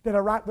 Did I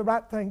write the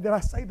right thing? Did I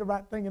say the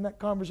right thing in that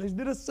conversation?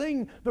 Did I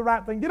sing the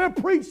right thing? Did I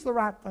preach the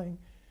right thing?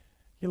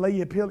 You lay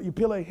your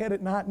pillow head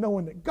at night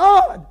knowing that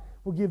God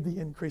will give the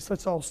increase.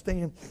 Let's all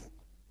stand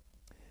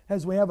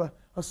as we have a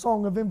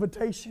song of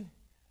invitation.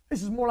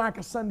 This is more like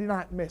a Sunday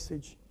night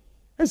message.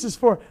 This is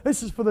for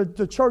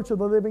the church of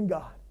the living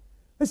God.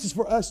 This is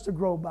for us to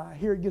grow by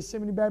here at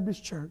Gethsemane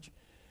Baptist Church.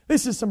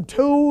 This is some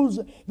tools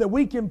that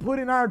we can put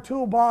in our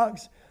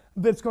toolbox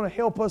that's going to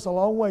help us a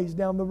long ways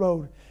down the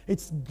road.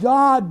 It's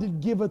God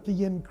that giveth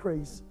the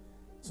increase.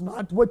 It's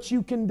not what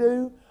you can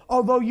do,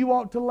 although you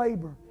ought to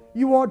labor.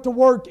 You ought to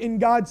work in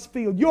God's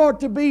field. You ought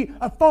to be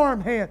a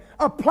farmhand,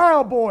 a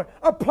plowboy,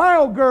 a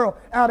plow girl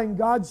out in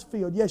God's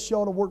field. Yes, you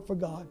ought to work for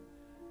God.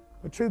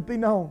 But truth be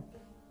known,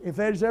 if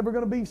there's ever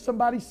going to be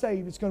somebody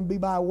saved, it's going to be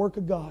by a work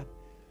of God.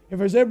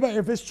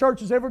 If this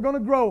church is ever going to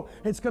grow,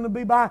 it's going to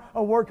be by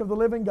a work of the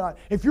living God.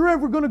 If you're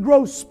ever going to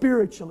grow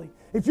spiritually,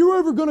 if you're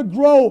ever going to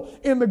grow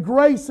in the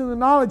grace and the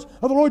knowledge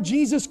of the Lord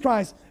Jesus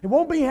Christ, it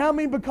won't be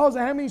because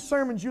of how many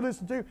sermons you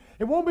listen to.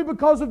 It won't be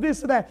because of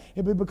this or that.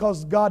 It'll be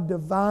because God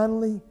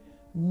divinely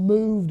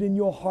moved in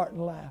your heart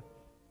and life.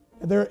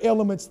 And there are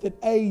elements that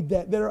aid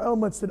that. There are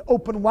elements that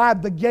open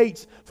wide the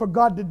gates for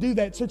God to do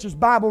that, such as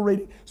Bible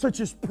reading,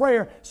 such as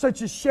prayer,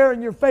 such as sharing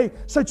your faith,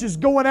 such as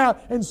going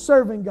out and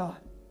serving God.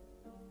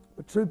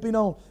 But truth be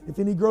known, if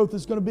any growth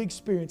is going to be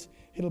experienced,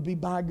 it'll be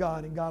by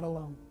God and God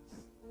alone.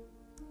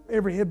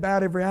 Every head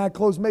bowed, every eye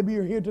closed. Maybe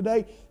you're here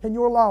today and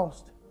you're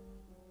lost.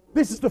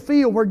 This is the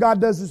field where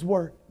God does His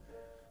work.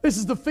 This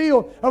is the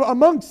field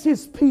amongst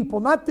His people,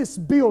 not this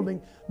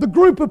building. The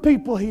group of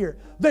people here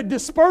that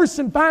disperse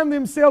and find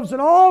themselves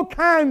in all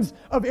kinds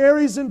of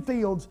areas and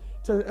fields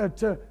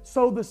to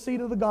sow the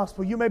seed of the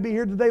gospel. You may be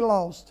here today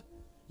lost.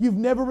 You've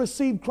never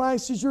received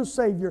Christ as your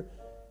Savior.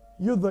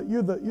 You're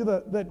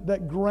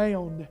that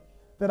ground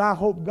that I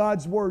hope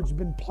God's Word's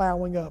been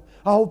plowing up.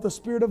 I hope the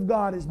Spirit of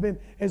God has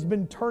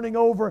been turning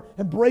over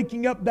and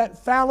breaking up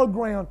that fallow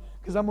ground,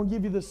 because I'm going to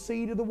give you the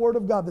seed of the Word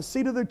of God. The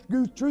seed of the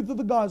truth of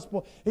the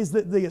gospel is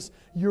that this: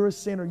 you're a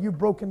sinner. You've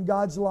broken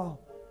God's law.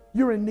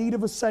 You're in need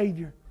of a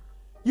Savior.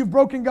 You've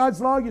broken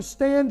God's law. You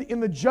stand in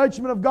the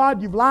judgment of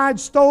God. You've lied,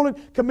 stolen,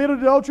 committed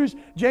adulteries.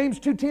 James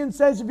 2:10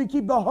 says if you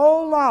keep the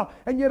whole law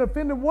and yet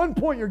offend in one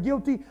point, you're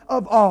guilty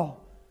of all.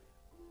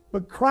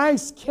 But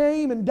Christ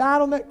came and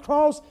died on that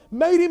cross,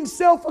 made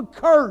Himself a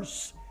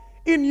curse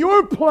in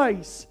your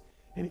place.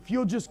 And if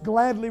you'll just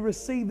gladly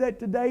receive that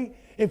today,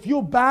 if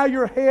you'll bow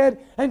your head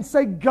and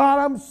say, God,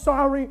 I'm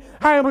sorry.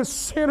 I am a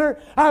sinner.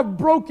 I've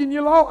broken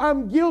your law.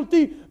 I'm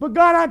guilty. But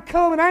God, I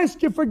come and ask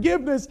your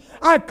forgiveness.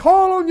 I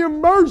call on your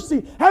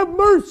mercy. Have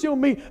mercy on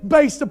me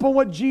based upon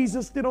what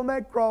Jesus did on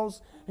that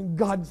cross. And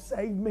God,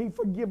 save me.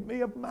 Forgive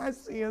me of my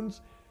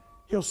sins.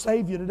 He'll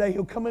save you today.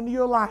 He'll come into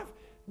your life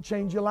and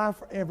change your life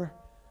forever.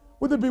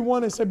 Would there be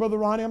one that say, Brother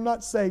Ronnie, I'm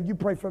not saved. You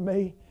pray for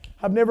me.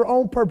 I've never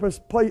on purpose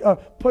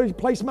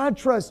placed my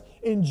trust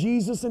in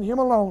Jesus and Him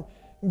alone.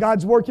 And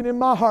God's working in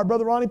my heart.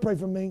 Brother Ronnie, pray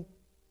for me.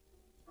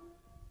 I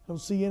don't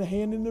see any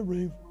hand in the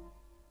room.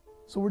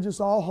 So we're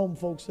just all home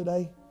folks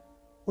today.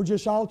 We're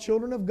just all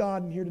children of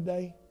God in here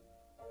today.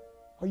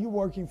 Are you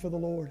working for the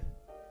Lord?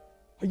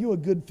 Are you a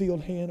good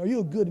field hand? Are you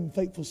a good and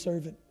faithful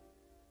servant?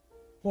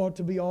 We ought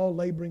to be all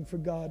laboring for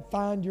God.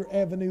 Find your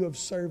avenue of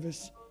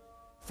service.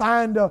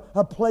 Find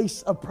a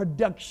place of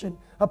production,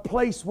 a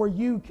place where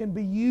you can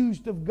be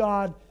used of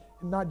God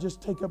and not just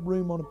take up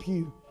room on a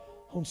pew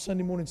on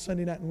Sunday morning,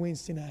 Sunday night, and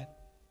Wednesday night.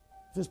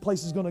 If this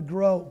place is going to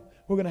grow,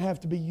 we're going to have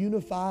to be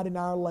unified in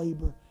our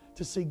labor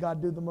to see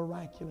God do the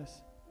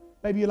miraculous.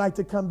 Maybe you'd like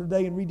to come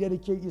today and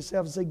rededicate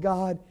yourself and say,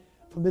 God,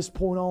 from this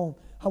point on,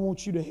 I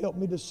want you to help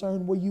me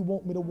discern where you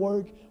want me to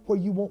work, where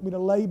you want me to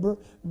labor.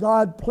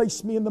 God,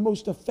 place me in the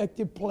most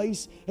effective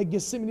place at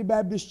Gethsemane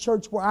Baptist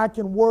Church where I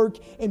can work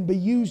and be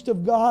used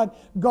of God.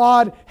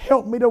 God,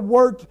 help me to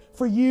work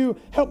for you.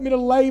 Help me to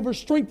labor.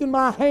 Strengthen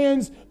my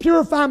hands.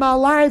 Purify my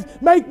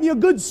life. Make me a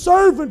good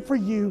servant for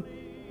you.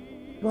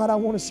 God, I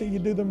want to see you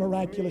do the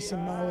miraculous in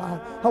my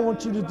life. I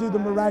want you to do the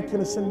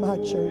miraculous in my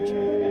church.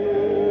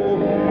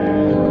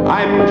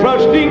 I'm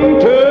trusting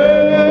to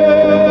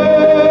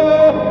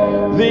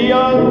the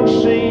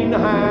unseen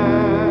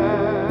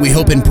hand. We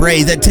hope and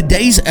pray that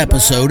today's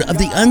episode of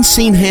the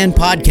Unseen Hand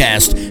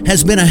Podcast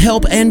has been a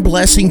help and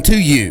blessing to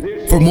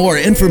you. For more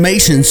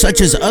information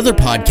such as other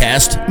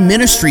podcasts,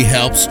 ministry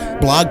helps,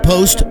 blog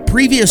posts,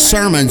 previous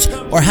sermons,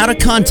 or how to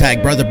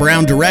contact Brother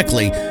Brown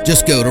directly,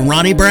 just go to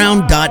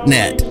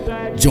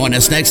ronniebrown.net. Join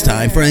us next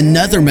time for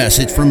another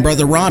message from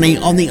Brother Ronnie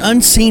on the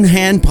Unseen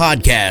Hand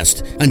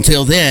Podcast.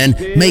 Until then,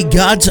 may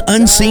God's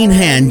unseen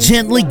hand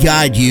gently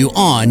guide you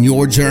on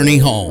your journey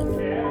home.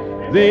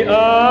 The